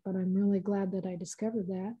effect, but I'm really glad that I discovered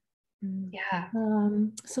that. Yeah.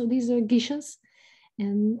 So these are geishas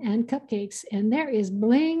and cupcakes, and there is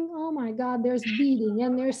bling. Oh my God, there's beading,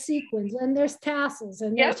 and there's sequins, and there's tassels,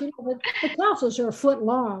 and there's, the tassels are a foot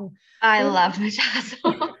long. I love the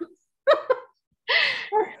tassels.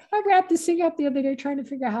 I wrapped this thing up the other day trying to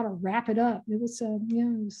figure out how to wrap it up. It was,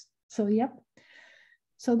 yep.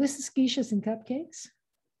 So this is geishas and cupcakes.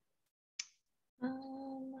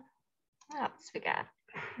 What else we got?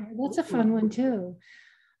 That's a fun one too.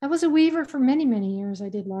 I was a weaver for many, many years. I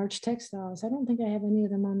did large textiles. I don't think I have any of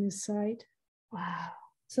them on this site. Wow.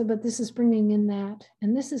 So, but this is bringing in that.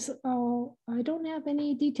 And this is all, I don't have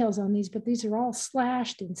any details on these, but these are all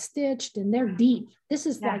slashed and stitched, and they're deep. This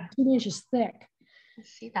is like 2 inches thick. I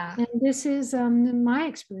see that. And this is my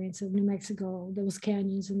experience of New Mexico, those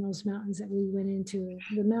canyons and those mountains that we went into.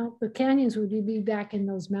 The canyons would be back in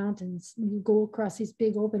those mountains. You go across these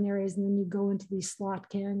big open areas, and then you go into these slot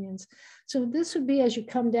canyons. So this would be as you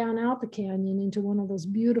come down out the canyon into one of those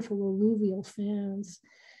beautiful alluvial fans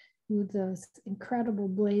with the incredible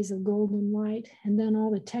blaze of golden light, and then all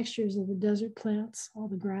the textures of the desert plants, all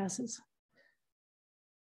the grasses.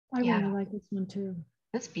 I really like this one too.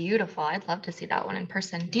 That's beautiful. I'd love to see that one in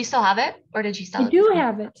person. Do you still have it, or did you sell it? I do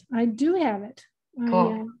have it. I do have it.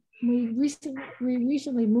 Cool. We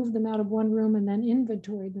recently moved them out of one room and then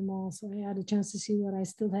inventoried them all, so I had a chance to see what I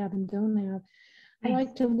still have and don't have. Nice. I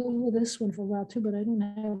like to live with this one for a while too, but I don't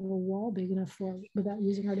have a wall big enough for it without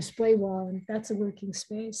using our display wall, and that's a working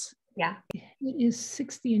space. Yeah. It is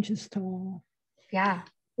 60 inches tall. Yeah.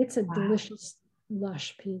 It's a delicious,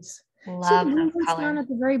 lush piece. Love the those colors. Down at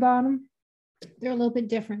the very bottom. They're a little bit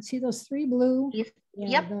different. See those 3 blue?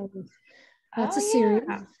 Yep. That's a series.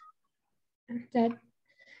 that,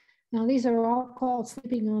 now these are all called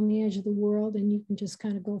Sleeping on the Edge of the World, and you can just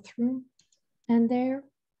kind of go through them. And they're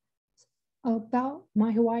about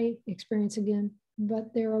my Hawaii experience again,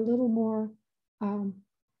 but they're a little more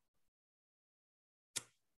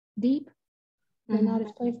deep. They're not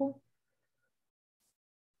as playful.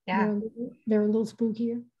 Yeah. They're a little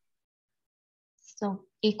spookier. Still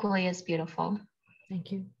equally as beautiful.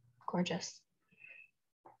 Thank you. Gorgeous.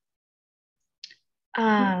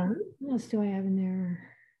 What else do I have in there?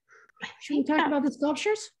 Should we talk about the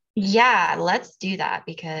sculptures? Yeah, let's do that,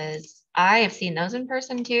 because I have seen those in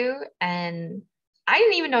person too. And I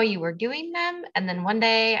didn't even know you were doing them. And then one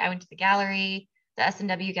day I went to the gallery, the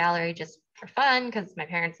S&W gallery, just for fun, because my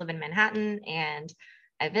parents live in Manhattan and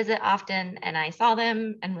I visit often, and I saw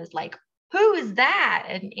them and was like, who is that?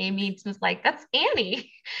 And Amy was like, that's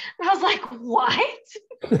Annie. And I was like, what?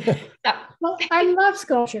 So. Well, I love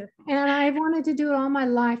sculpture, and I've wanted to do it all my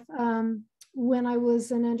life. When I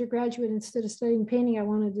was an undergraduate, instead of studying painting, I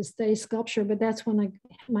wanted to study sculpture, but that's when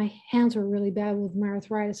my hands were really bad with my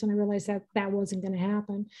arthritis, and I realized that wasn't going to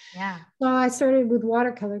happen. Yeah. So I started with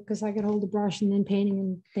watercolor because I could hold a brush, and then painting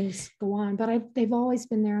and things go on. But they've always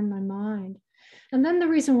been there in my mind. And then the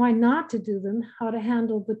reason why not to do them, how to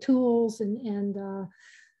handle the tools, and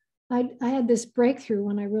I had this breakthrough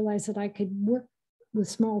when I realized that I could work with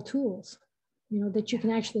small tools. That you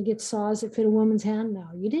can actually get saws that fit a woman's hand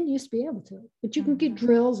now. You didn't used to be able to, but you can get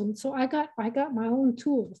drills. And so I got my own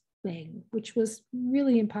tool thing, which was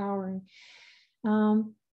really empowering.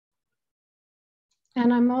 And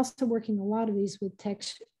I'm also working a lot of these with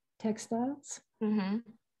textiles.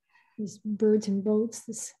 These birds and boats,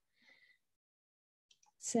 this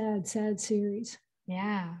sad series.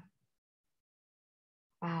 Yeah.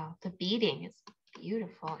 Wow. The beading is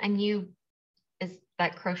beautiful. And is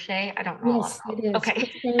that crochet? I don't know. Yes, it is.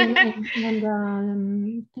 Okay. and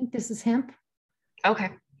I think this is hemp. Okay.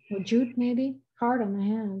 Or jute, maybe. Hard on the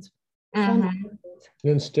hands.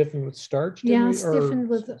 Then stiffened with starch? Stiffened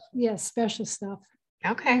with, special stuff.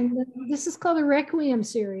 Okay. And this is called the Requiem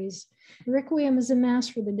series. Requiem is a mass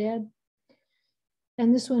for the dead.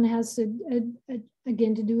 And this one has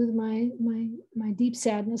again to do with my deep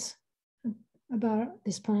sadness about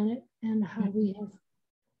this planet and how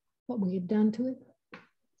what we have done to it.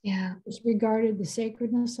 Yeah. Disregarded the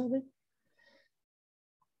sacredness of it.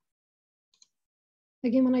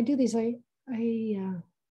 Again, when I do these,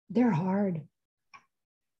 they're hard.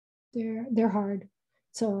 They're hard.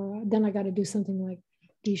 So then I got to do something like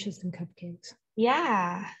geishas and cupcakes.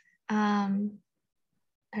 Yeah.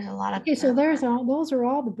 There's a lot of. Okay, so those are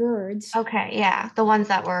all the birds. Okay, yeah, the ones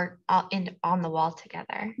that were all on the wall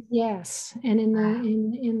together. Yes, and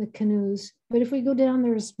in the canoes. But if we go down,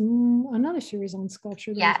 there's another series on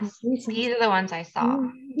sculpture. Yes, these are the ones I saw.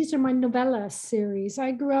 These are my novella series.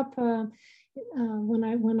 I grew up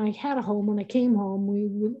when I had a home. When I came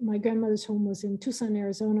home, my grandmother's home was in Tucson,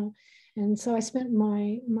 Arizona, and so I spent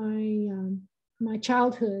my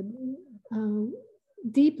childhood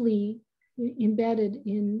deeply embedded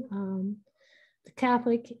in the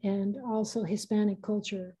Catholic and also Hispanic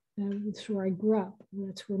culture. That's where I grew up.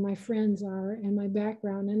 That's where my friends are and my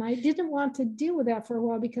background. And I didn't want to deal with that for a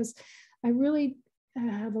while because I really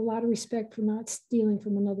have a lot of respect for not stealing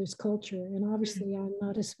from another's culture. And obviously I'm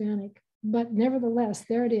not Hispanic, but nevertheless,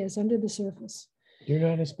 there it is under the surface. You're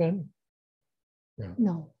not Hispanic?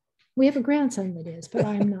 No. We have a grandson that is, but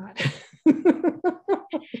I'm not.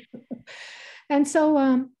 And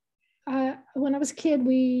so when I was a kid,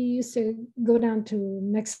 we used to go down to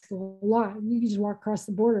Mexico a lot. You just walk across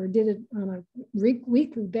the border. Did it on a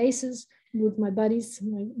weekly basis with my buddies,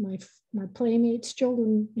 my playmates,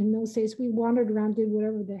 children. In those days, we wandered around, did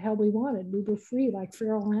whatever the hell we wanted. We were free, like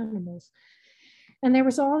feral animals. And there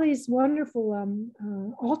was all these wonderful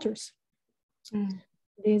altars.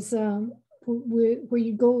 These where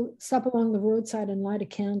you go stop along the roadside and light a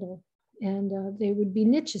candle. And they would be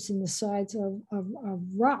niches in the sides of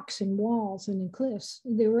rocks and walls and in cliffs.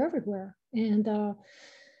 They were everywhere. And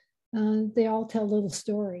they all tell little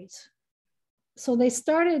stories. So they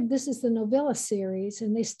started, this is the novella series,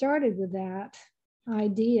 and they started with that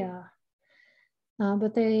idea.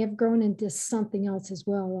 But they have grown into something else as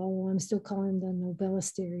well, although I'm still calling them the novella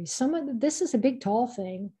series. This is a big, tall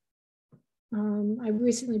thing. I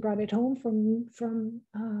recently brought it home from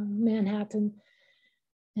Manhattan.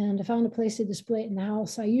 And I found a place to display it in the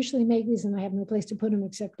house. I usually make these and I have no place to put them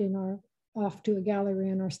except off to a gallery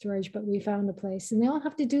in our storage, but we found a place. And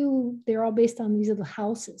they're all based on these little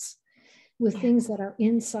houses with things that are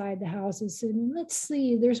inside the houses. And let's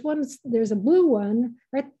see, there's a blue one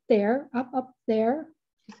right there, up there.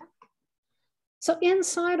 So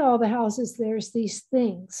inside all the houses, there's these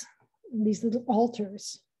things these little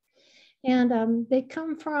altars. And they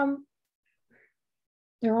come from,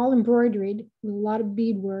 they're all embroidered with a lot of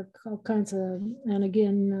beadwork, all kinds of, and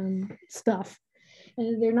again, stuff.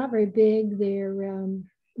 And they're not very big. They're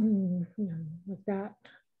like that.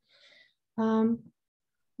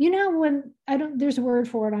 When there's a word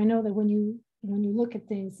for it. I know that when you look at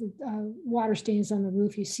things, water stains on the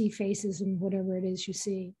roof, you see faces and whatever it is you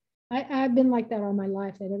see. I've been like that all my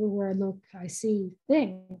life, that everywhere I look, I see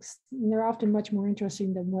things. And they're often much more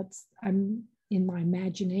interesting than what's I'm in my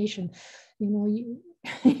imagination. You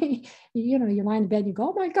lie in bed and you go,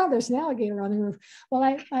 oh my God, there's an alligator on the roof. Well,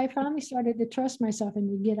 I finally started to trust myself and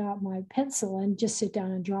to get out my pencil and just sit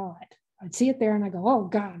down and draw it. I'd see it there and I go, oh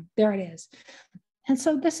God, there it is. And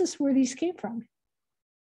so this is where these came from.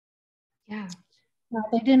 Yeah. Now,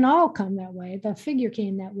 they didn't all come that way. The figure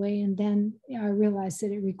came that way. And then I realized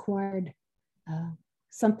that it required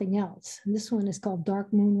something else. And this one is called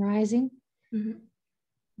Dark Moon Rising. Mm-hmm.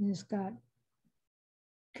 And it's got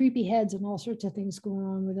creepy heads and all sorts of things going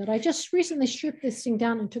on with it. I just recently stripped this thing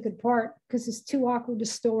down and took it apart because it's too awkward to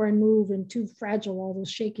store and move and too fragile, all those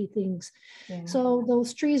shaky things. Yeah. So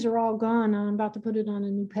those trees are all gone. I'm about to put it on a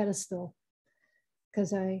new pedestal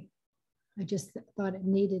because I just thought it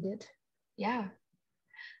needed it. Yeah.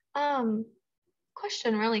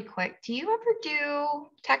 Question really quick. Do you ever do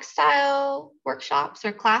textile workshops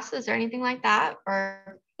or classes or anything like that?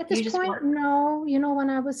 Or at this point, no. When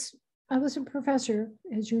I was a professor,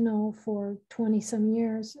 as you know, for 20 some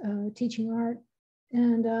years, teaching art.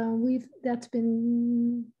 And we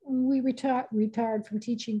retired from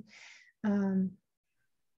teaching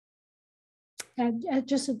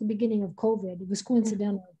just at the beginning of COVID. It was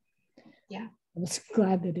coincidental. Yeah. I was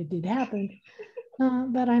glad that it did happen.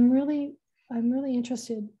 But I'm really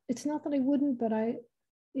interested. It's not that I wouldn't, but it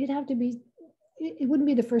wouldn't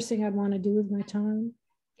be the first thing I'd want to do with my time.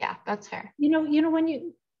 Yeah, that's fair.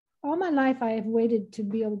 All my life, I have waited to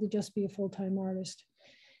be able to just be a full-time artist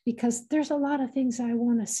because there's a lot of things I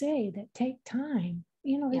want to say that take time.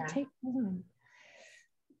 They take time.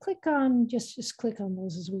 Click on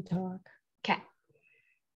those as we talk. Okay.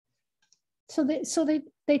 So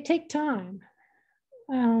they take time.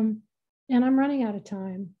 And I'm running out of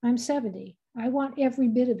time. I'm 70. I want every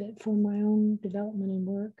bit of it for my own development and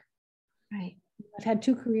work. Right. I've had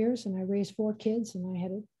 2 careers and I raised 4 kids and I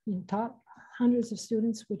had taught hundreds of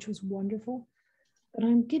students, which was wonderful. But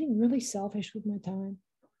I'm getting really selfish with my time.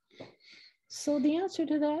 So the answer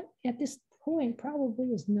to that at this point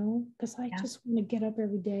probably is no, because I just want to get up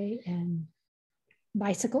every day and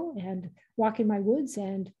bicycle and walk in my woods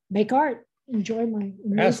and make art. Enjoy my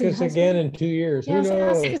ask us husband. Again in 2 years. Yes, who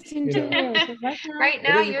knows? Ask us in 2 years. Right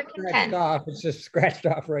now you're content. It's just scratched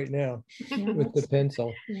off right now with the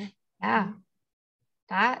pencil. Yeah,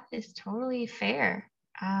 that is totally fair.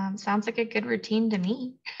 Sounds like a good routine to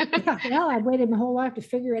me. Yeah, I waited my whole life to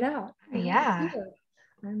figure it out. Yeah.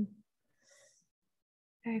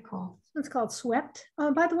 Very cool. This one's called Swept.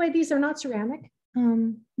 By the way, these are not ceramic.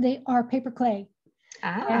 They are paper clay.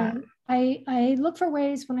 And I look for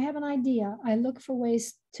ways, when I have an idea, I look for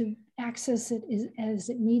ways to access it as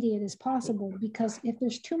immediate as possible, because if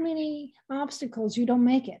there's too many obstacles, you don't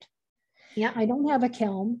make it. Yeah. I don't have a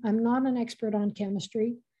kiln. I'm not an expert on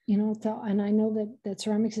chemistry, and I know that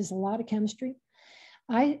ceramics is a lot of chemistry.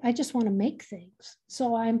 I just want to make things.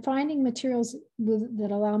 So I'm finding materials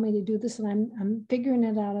that allow me to do this, and I'm figuring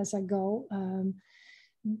it out as I go.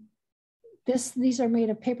 These are made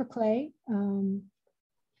of paper clay,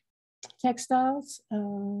 textiles,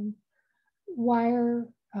 wire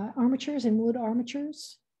armatures and wood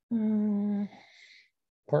armatures.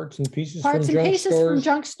 Parts and pieces from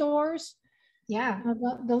junk stores. Yeah.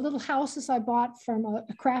 The little houses I bought from a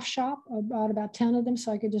craft shop, I bought about 10 of them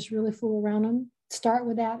so I could just really fool around them. Start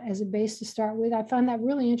with that as a base to start with. I find that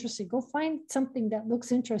really interesting. Go find something that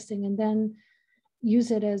looks interesting and then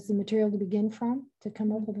use it as the material to begin from to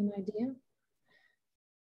come up with an idea.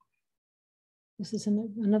 This is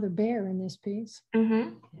another bear in this piece.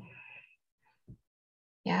 Mm-hmm.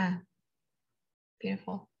 Yeah.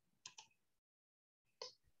 Beautiful.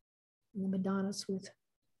 And the Madonna's with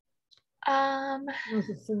those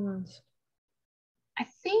are thorns. I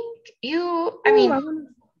think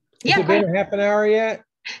Has it been a half an hour yet?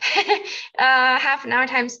 Half an hour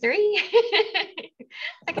times 3.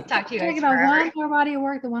 I can talk to you guys about forever. one more body of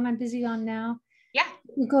work, the one I'm busy on now. Yeah.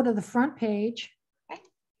 You go to the front page. Okay.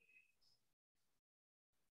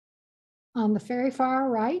 On the very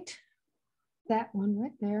far right, that one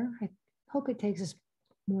right there. I hope it takes us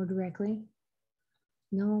more directly.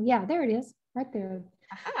 No, yeah, there it is, right there.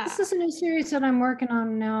 Aha. This is a new series that I'm working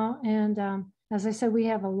on now, and As I said, we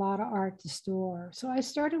have a lot of art to store. So I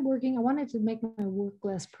started working, I wanted to make my work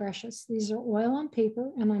less precious. These are oil on paper,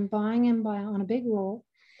 and I'm buying them on a big roll.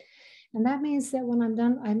 And that means that when I'm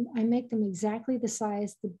done, I make them exactly the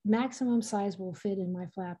size, the maximum size will fit in my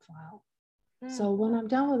flat file. So when I'm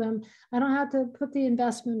done with them, I don't have to put the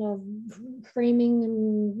investment of framing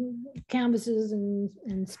and canvases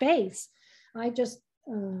and space. I just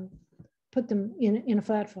put them in a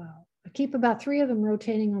flat file. I keep about 3 of them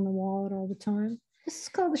rotating on the wall at all the time. This is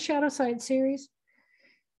called the Shadow Site series.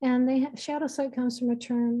 And Shadow Site comes from a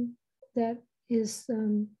term that is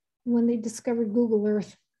when they discovered Google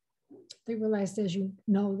Earth, they realized, as you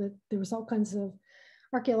know, that there was all kinds of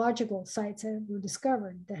archaeological sites that were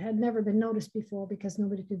discovered that had never been noticed before because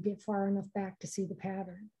nobody could get far enough back to see the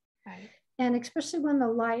pattern. Right. And especially when the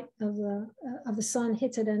light of the sun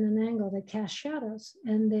hits it at an angle, they cast shadows,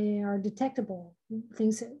 and they are detectable,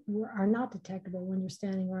 things that are not detectable when you're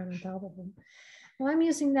standing right on top of them. Well, I'm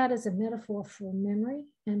using that as a metaphor for memory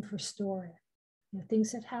and for story.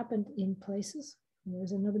 Things that happened in places.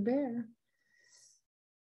 There's another bear.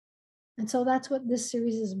 And so that's what this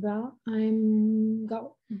series is about. I'm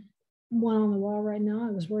got one on the wall right now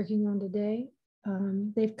I was working on today.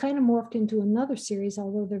 They've kind of morphed into another series,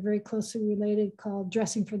 although they're very closely related, called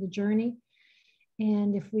Dressing for the Journey.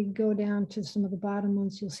 And if we go down to some of the bottom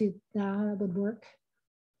ones, you'll see how that would work.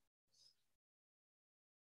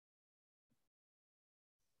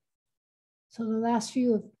 So the last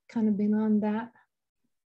few have kind of been on that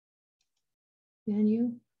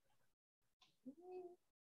venue.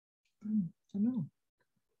 I don't know.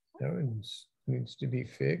 That one needs to be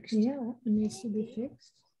fixed. Yeah, it needs to be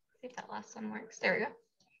fixed. See if that last one works. There we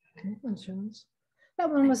go. That one shows. That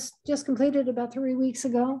one was just completed about 3 weeks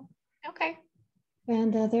ago. Okay.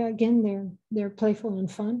 And they're playful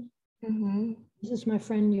and fun. Mm-hmm. This is my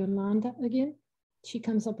friend Yolanda again. She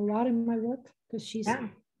comes up a lot in my work because she's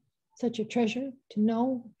such a treasure to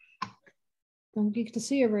know. Don't get to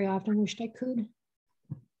see her very often. Wished I could.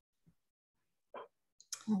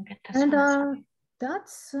 I'll get this And one.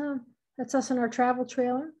 that's us in our travel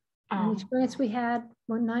trailer. An experience we had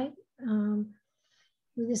one night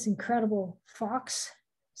with this incredible fox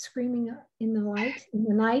screaming in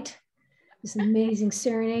the night. This amazing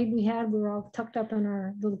serenade we had. We were all tucked up in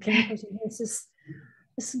our little campers, and there's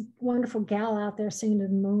this wonderful gal out there singing to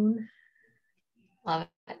the moon. Love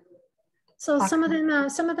it. So some of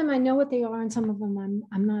them I know what they are, and some of them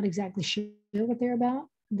I'm not exactly sure what they're about.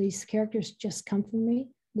 These characters just come from me.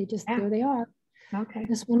 There they are. Okay.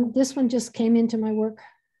 This one just came into my work,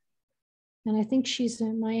 and I think she's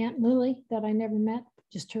my Aunt Lily that I never met,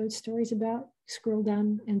 just heard stories about. Scroll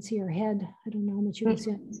down and see her head. I don't know how much you can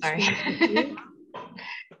see. Sorry.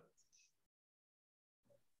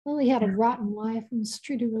 Lily had a rotten life and was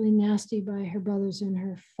treated really nasty by her brothers and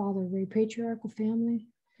her father, very patriarchal family.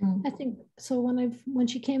 I think so. When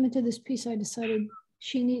she came into this piece, I decided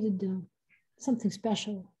she needed something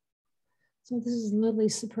special. So this is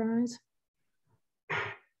Lily's surprise.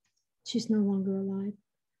 She's no longer alive.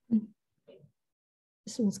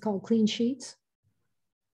 This one's called Clean Sheets.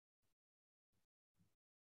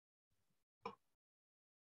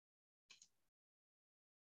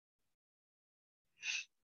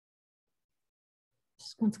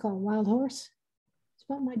 This one's called Wild Horse. It's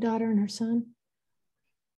about my daughter and her son.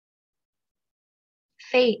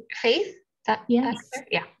 Faith? Yes.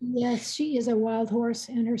 Yeah. Yes, she is a wild horse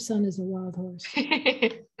and her son is a wild horse.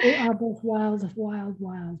 They are both wild.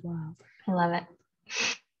 I love it.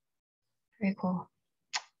 Very cool.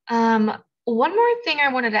 One more thing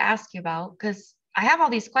I wanted to ask you about, because I have all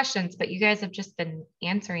these questions, but you guys have just been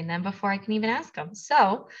answering them before I can even ask them.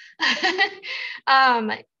 So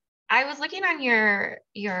I was looking on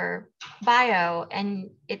your bio, and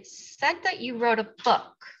it said that you wrote a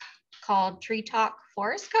book called Tree Talk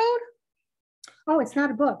Forest Code. Oh, it's not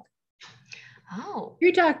a book. Oh.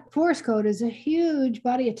 Tree Talk Forest Code is a huge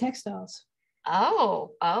body of textiles.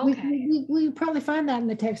 Oh, okay. We probably find that in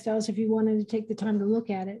the textiles if you wanted to take the time to look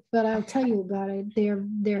at it, but I'll tell you about it.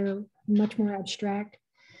 They're much more abstract,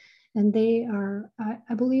 and they are,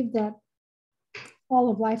 I believe that all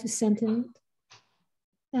of life is sentient.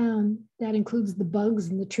 That includes the bugs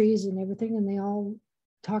and the trees and everything, and they all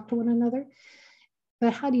talk to one another.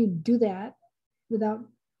 But how do you do that without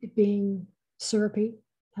it being syrupy?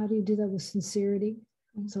 How do you do that with sincerity?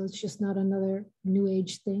 So it's just not another new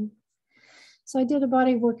age thing. So I did a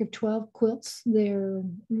body of work of 12 quilts. They're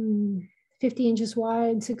 50 inches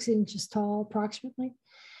wide, 6 inches tall, approximately.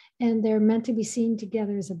 And they're meant to be seen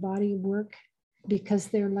together as a body of work because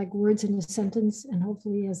they're like words in a sentence. And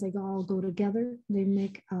hopefully as they all go together, they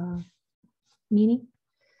make meaning.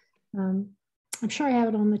 I'm sure I have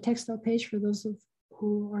it on the textile page for those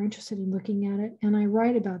who are interested in looking at it. And I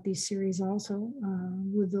write about these series also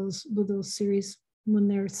with those series when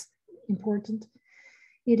they're important.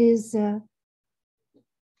 It is,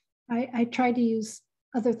 I try to use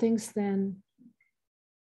other things than,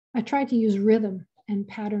 I try to use rhythm and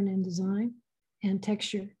pattern and design and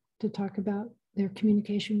texture to talk about their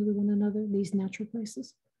communication with one another, these natural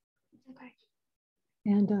places. Okay.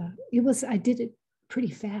 And I did it pretty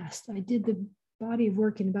fast. I did the body of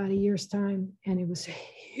work in about a year's time, and it was a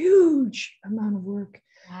huge amount of work.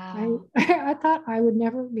 Wow. I thought I would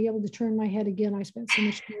never be able to turn my head again. I spent so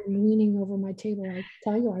much time leaning over my table. I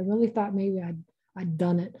tell you, I really thought maybe I'd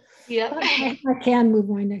done it. Yep. I can move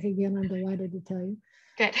my neck again. I'm delighted to tell you.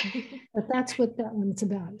 Good. But that's what that one's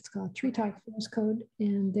about. It's called Tree Talk Forest Code,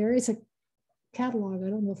 and there is a catalog. I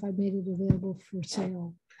don't know if I made it available for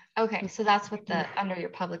sale. Okay, so that's what under your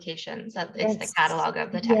publications, that is the catalog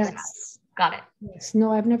of the textiles. Yes. Got it. Yes.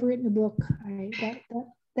 No, I've never written a book.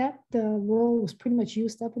 That role was pretty much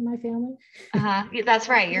used up in my family. That's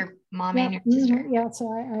right. Your mom and your sister. Yeah.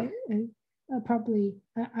 So I probably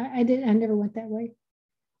I never went that way.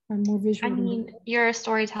 I'm more visual. I mean, you're a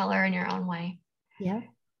storyteller in your own way. Yeah.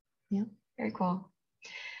 Yeah. Very cool.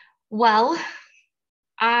 Well,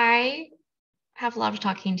 I have loved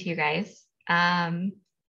talking to you guys.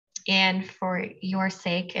 And for your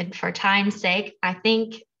sake and for time's sake, I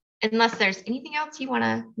think, unless there's anything else you want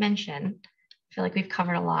to mention, I feel like we've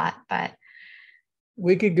covered a lot, but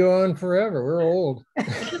we could go on forever. We're old.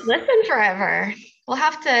 Listen forever. We'll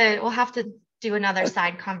have to do another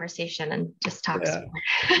side conversation and just talk.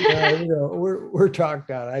 Yeah. We're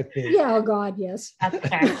talked out, I think. Yeah, oh God, yes. That's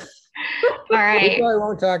fair. All right. We probably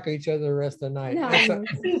won't talk to each other the rest of the night. No.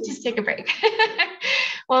 Just take a break.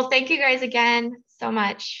 Well, thank you guys again so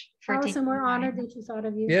much for Allison, we're honored that you thought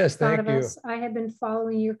of you. Yes, thank you. Us. I have been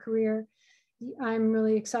following your career. I'm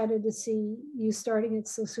really excited to see you starting it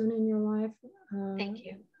so soon in your life. Thank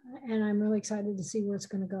you. And I'm really excited to see where it's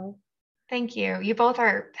going to go. Thank you. You both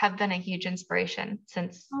have been a huge inspiration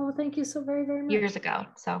since. Oh, thank you so very, very much. Years ago.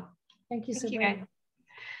 So thank you so much. much.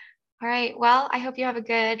 All right. Well, I hope you have a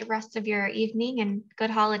good rest of your evening and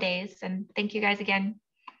good holidays. And thank you guys again.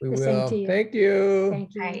 We will. Thank you.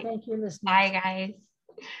 Thank you. Right. Thank you, listeners. Bye, guys.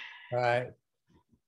 Bye.